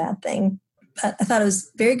wasn't a bad thing. But I thought it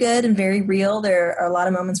was very good and very real. There are a lot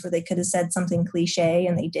of moments where they could have said something cliche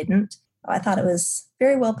and they didn't. I thought it was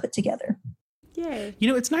very well put together. Yay. You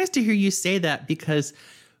know, it's nice to hear you say that because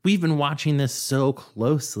we've been watching this so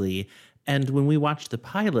closely. And when we watched the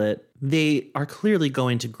pilot, they are clearly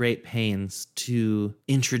going to great pains to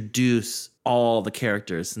introduce all the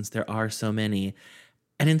characters since there are so many.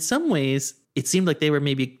 And in some ways, it seemed like they were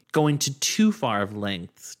maybe going to too far of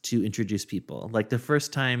lengths to introduce people. Like the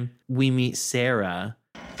first time we meet Sarah.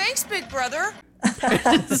 Thanks, big brother.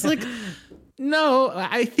 It's like, no,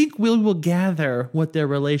 I think we will gather what their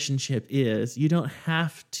relationship is. You don't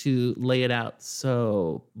have to lay it out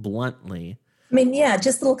so bluntly. I mean, yeah,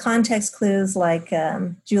 just little context clues like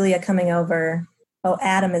Julia coming over. Oh,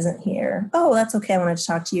 Adam isn't here. Oh, that's okay. I wanted to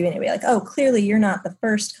talk to you anyway. Like, oh, clearly you're not the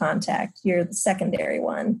first contact. You're the secondary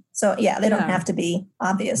one. So, yeah, they don't have to be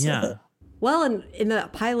obvious with it. Well, and in the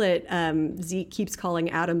pilot, Zeke keeps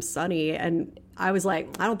calling Adam Sonny, and I was like,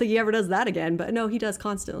 I don't think he ever does that again. But no, he does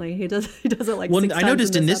constantly. He does it like 6 times I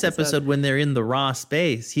noticed in this episode when they're in the raw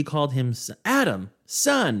space, he called him Adam,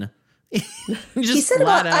 son. He said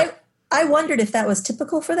about, I wondered if that was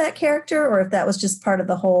typical for that character or if that was just part of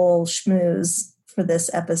the whole schmooze for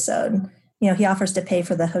this episode. You know, he offers to pay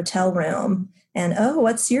for the hotel room and, oh,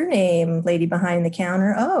 what's your name, lady behind the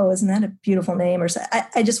counter? Oh, isn't that a beautiful name? Or so.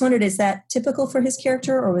 I just wondered, is that typical for his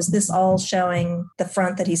character or was this all showing the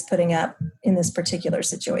front that he's putting up in this particular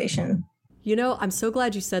situation? You know, I'm so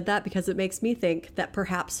glad you said that because it makes me think that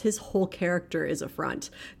perhaps his whole character is a front,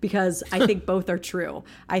 because I think both are true.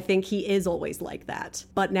 I think he is always like that.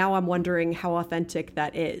 But now I'm wondering how authentic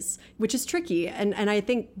that is, which is tricky. And I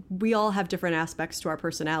think we all have different aspects to our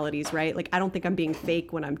personalities, right? Like, I don't think I'm being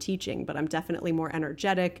fake when I'm teaching, but I'm definitely more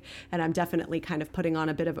energetic and I'm definitely kind of putting on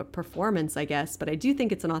a bit of a performance, I guess. But I do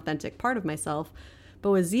think it's an authentic part of myself. But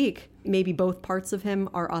with Zeke, maybe both parts of him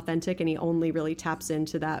are authentic and he only really taps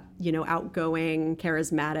into that, you know, outgoing,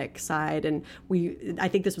 charismatic side. And I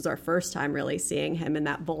think this was our first time really seeing him in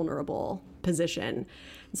that vulnerable position.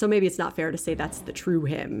 So maybe it's not fair to say that's the true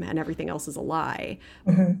him and everything else is a lie.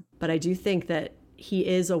 Mm-hmm. But I do think that he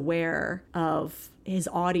is aware of his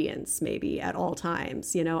audience maybe at all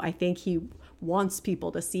times. You know, I think he wants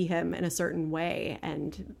people to see him in a certain way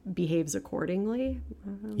and behaves accordingly.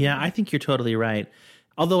 Yeah, I think you're totally right.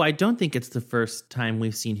 Although I don't think it's the first time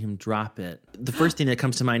we've seen him drop it. The first thing that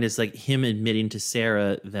comes to mind is like him admitting to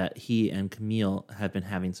Sarah that he and Camille have been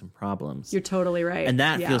having some problems. You're totally right. And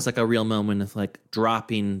that feels like a real moment of like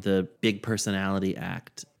dropping the big personality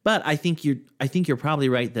act. But I think you're probably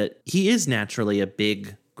right that he is naturally a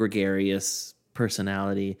big, gregarious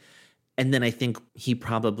personality. And then I think he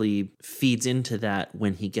probably feeds into that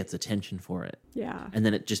when he gets attention for it. Yeah. And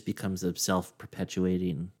then it just becomes a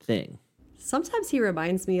self-perpetuating thing. Sometimes he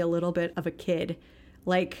reminds me a little bit of a kid.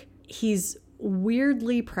 Like, he's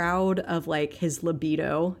weirdly proud of like his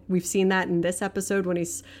libido. We've seen that in this episode when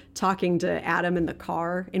he's talking to Adam in the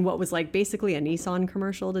car in what was like basically a Nissan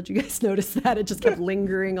commercial. Did you guys notice that? It just kept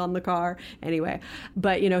lingering on the car. Anyway,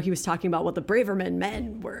 but you know, he was talking about what the Braverman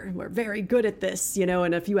men were very good at this, you know,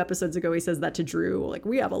 and a few episodes ago he says that to Drew, like,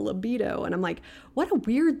 we have a libido. And I'm like, what a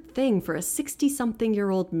weird thing for a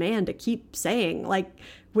 60-something-year-old man to keep saying. Like,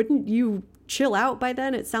 wouldn't you chill out by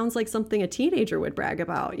then? It sounds like something a teenager would brag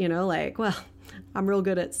about, you know, like, well, I'm real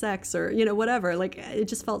good at sex or, you know, whatever. Like, it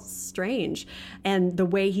just felt strange. And the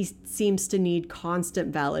way he seems to need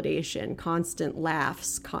constant validation, constant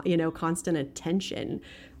laughs, constant attention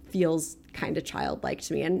feels kind of childlike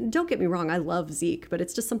to me. And don't get me wrong, I love Zeke, but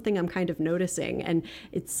it's just something I'm kind of noticing. And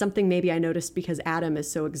it's something maybe I noticed because Adam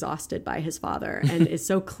is so exhausted by his father and is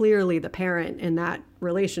so clearly the parent in that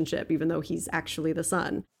relationship, even though he's actually the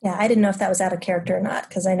son. Yeah, I didn't know if that was out of character or not,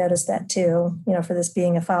 because I noticed that too. You know, for this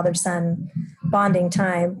being a father-son bonding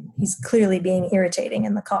time, he's clearly being irritating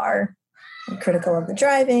in the car. critical of the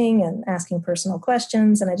driving and asking personal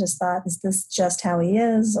questions. And I just thought, is this just how he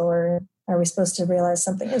is, or are we supposed to realize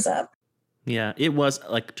something is up? Yeah, it was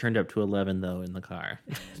like turned up to 11 though in the car.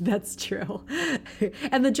 That's true.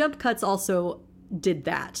 And the jump cuts also did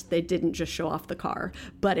that. They didn't just show off the car,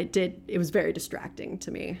 but it was very distracting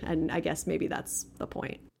to me. And I guess maybe that's the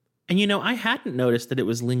point. And I hadn't noticed that it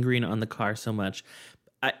was lingering on the car so much.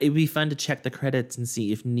 It'd be fun to check the credits and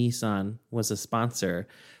see if Nissan was a sponsor,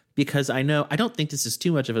 because I don't think this is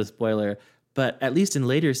too much of a spoiler, but at least in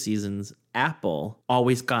later seasons, Apple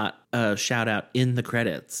always got a shout out in the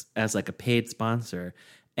credits as like a paid sponsor.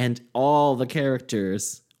 And all the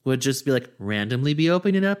characters would just be like randomly be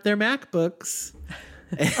opening up their MacBooks.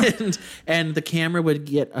 and the camera would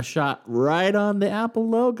get a shot right on the Apple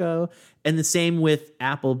logo. And the same with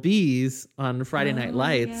Applebee's on Friday Night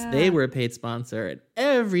Lights. Yeah. They were a paid sponsor. And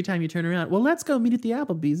every time you turn around, well, let's go meet at the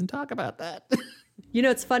Applebee's and talk about that.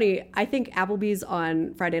 It's funny. I think Applebee's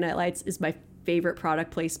on Friday Night Lights is my favorite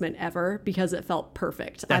product placement ever because it felt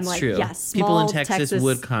perfect. That's I'm like, true. yes, people in small Texas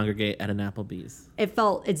would congregate at an Applebee's. It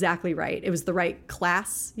felt exactly right. It was the right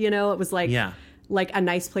class. It was like, like a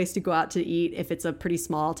nice place to go out to eat if it's a pretty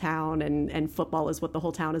small town and football is what the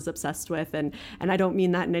whole town is obsessed with. And I don't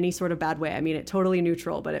mean that in any sort of bad way. I mean it totally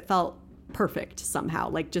neutral, but it felt perfect somehow.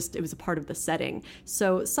 Like just it was a part of the setting.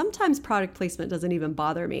 So sometimes product placement doesn't even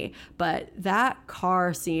bother me, but that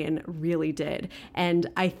car scene really did. And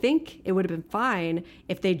I think it would have been fine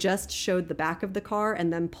if they just showed the back of the car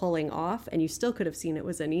and then pulling off, and you still could have seen it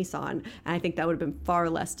was a Nissan. And I think that would have been far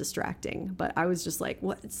less distracting. But I was just like,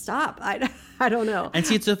 what? Stop. I don't know. And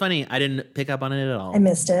see, it's so funny. I didn't pick up on it at all. I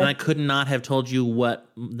missed it. And I could not have told you what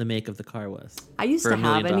the make of the car was. I used to have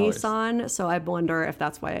a $1 million. Nissan, so I wonder if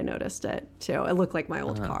that's why I noticed it too. It looked like my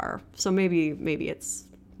old car. So maybe it's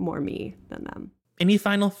more me than them. Any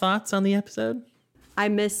final thoughts on the episode? I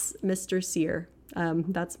miss Mr. Sear.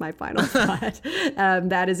 That's my final thought.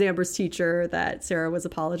 That is Amber's teacher that Sarah was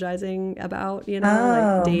apologizing about,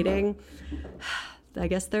 like dating. I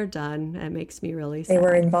guess they're done. It makes me really sad. They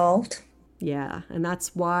were involved. Yeah, and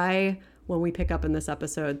that's why when we pick up in this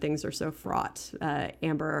episode, things are so fraught.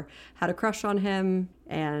 Amber had a crush on him,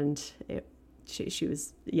 and she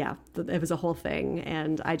was, it was a whole thing.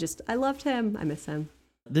 And I loved him. I miss him.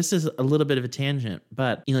 This is a little bit of a tangent,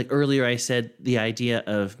 but like earlier I said, the idea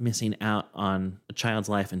of missing out on a child's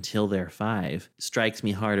life until they're 5 strikes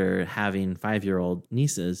me harder having 5-year-old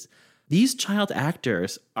nieces. These child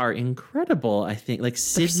actors are incredible, I think. Like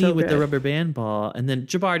Sydney with the rubber band ball. And then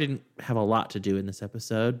Jabbar didn't have a lot to do in this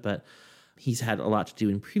episode, but he's had a lot to do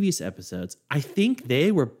in previous episodes. I think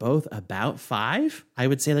they were both about 5. I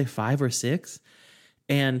would say like 5 or 6.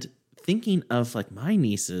 And thinking of like my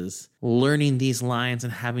nieces learning these lines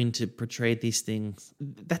and having to portray these things,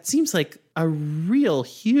 that seems like a real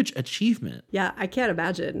huge achievement. Yeah, I can't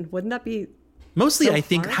imagine. Wouldn't that be... Mostly, so I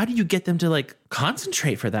think, hard? how do you get them to like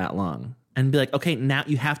concentrate for that long and be like, okay, now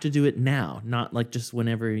you have to do it now, not like just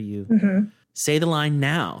whenever you say the line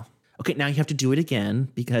now. Okay, now you have to do it again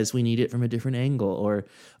because we need it from a different angle. Or,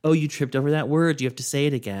 oh, you tripped over that word. You have to say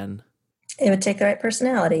it again. It would take the right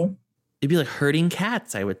personality. It'd be like herding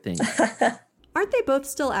cats, I would think. Aren't they both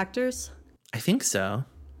still actors? I think so.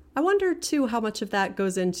 I wonder, too, how much of that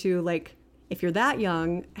goes into, like, if you're that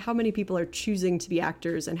young, how many people are choosing to be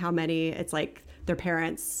actors and how many it's like their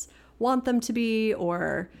parents want them to be,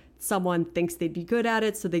 or someone thinks they'd be good at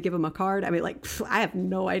it, so they give them a card. I mean, like, I have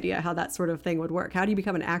no idea how that sort of thing would work. How do you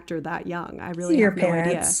become an actor that young? I really have no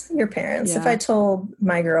idea. Your parents. Yeah. If I told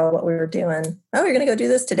my girl what we were doing, oh, you're going to go do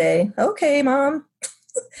this today. Okay, Mom.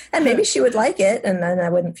 And maybe she would like it, and then I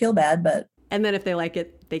wouldn't feel bad, but... And then if they like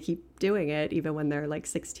it, they keep doing it, even when they're like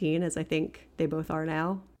 16, as I think they both are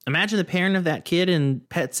now. Imagine the parent of that kid in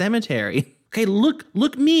Pet Sematary. Okay,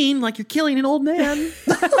 look mean, like you're killing an old man.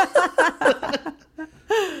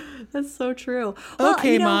 That's so true. Well,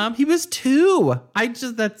 okay, Mom, he was 2.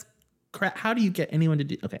 That's crap. How do you get anyone to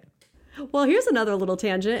do? Okay. Well, here's another little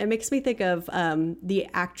tangent. It makes me think of the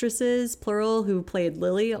actresses, plural, who played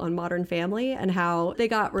Lily on Modern Family and how they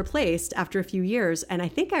got replaced after a few years. And I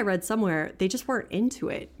think I read somewhere they just weren't into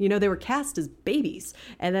it. They were cast as babies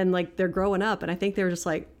and then like they're growing up. And I think they were just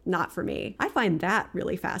like, not for me. I find that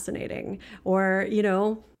really fascinating. Or,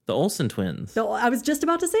 the Olsen twins. I was just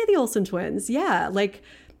about to say the Olsen twins. Yeah. Like,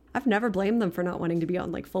 I've never blamed them for not wanting to be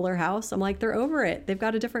on like Fuller House. I'm like, they're over it. They've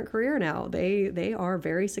got a different career now. They are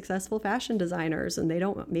very successful fashion designers, and they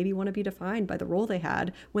don't maybe want to be defined by the role they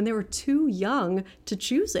had when they were too young to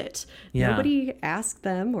choose it. Yeah. Nobody asked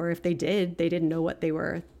them, or if they did, they didn't know what they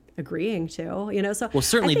were agreeing to, so. Well,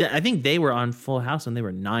 certainly, I think they were on Full House when they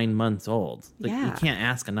were 9 months old. Like, Yeah. You can't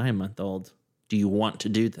ask a 9-month-old, do you want to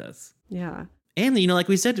do this? Yeah. And, like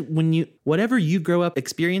we said, whatever you grow up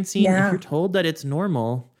experiencing, if you're told that it's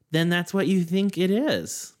normal, then that's what you think it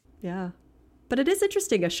is. Yeah. But it is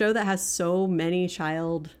interesting, a show that has so many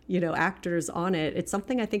child, actors on it. It's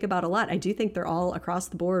something I think about a lot. I do think they're all across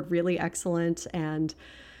the board really excellent, and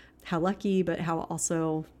how lucky, but how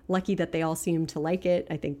also lucky that they all seem to like it.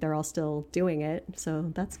 I think they're all still doing it.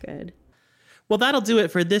 So that's good. Well, that'll do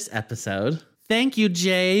it for this episode. Thank you,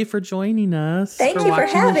 Jay, for joining us. Thank you for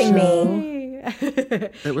having me.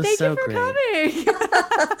 It was so great. Thank you for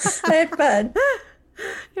coming. I had fun.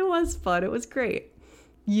 It was fun. It was great.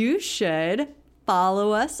 You should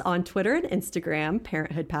follow us on Twitter and Instagram,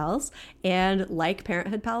 Parenthood Pals, and like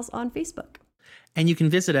Parenthood Pals on Facebook. And you can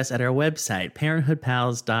visit us at our website,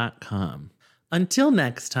 parenthoodpals.com. Until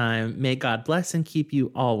next time, may God bless and keep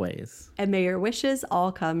you always. And may your wishes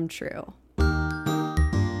all come true.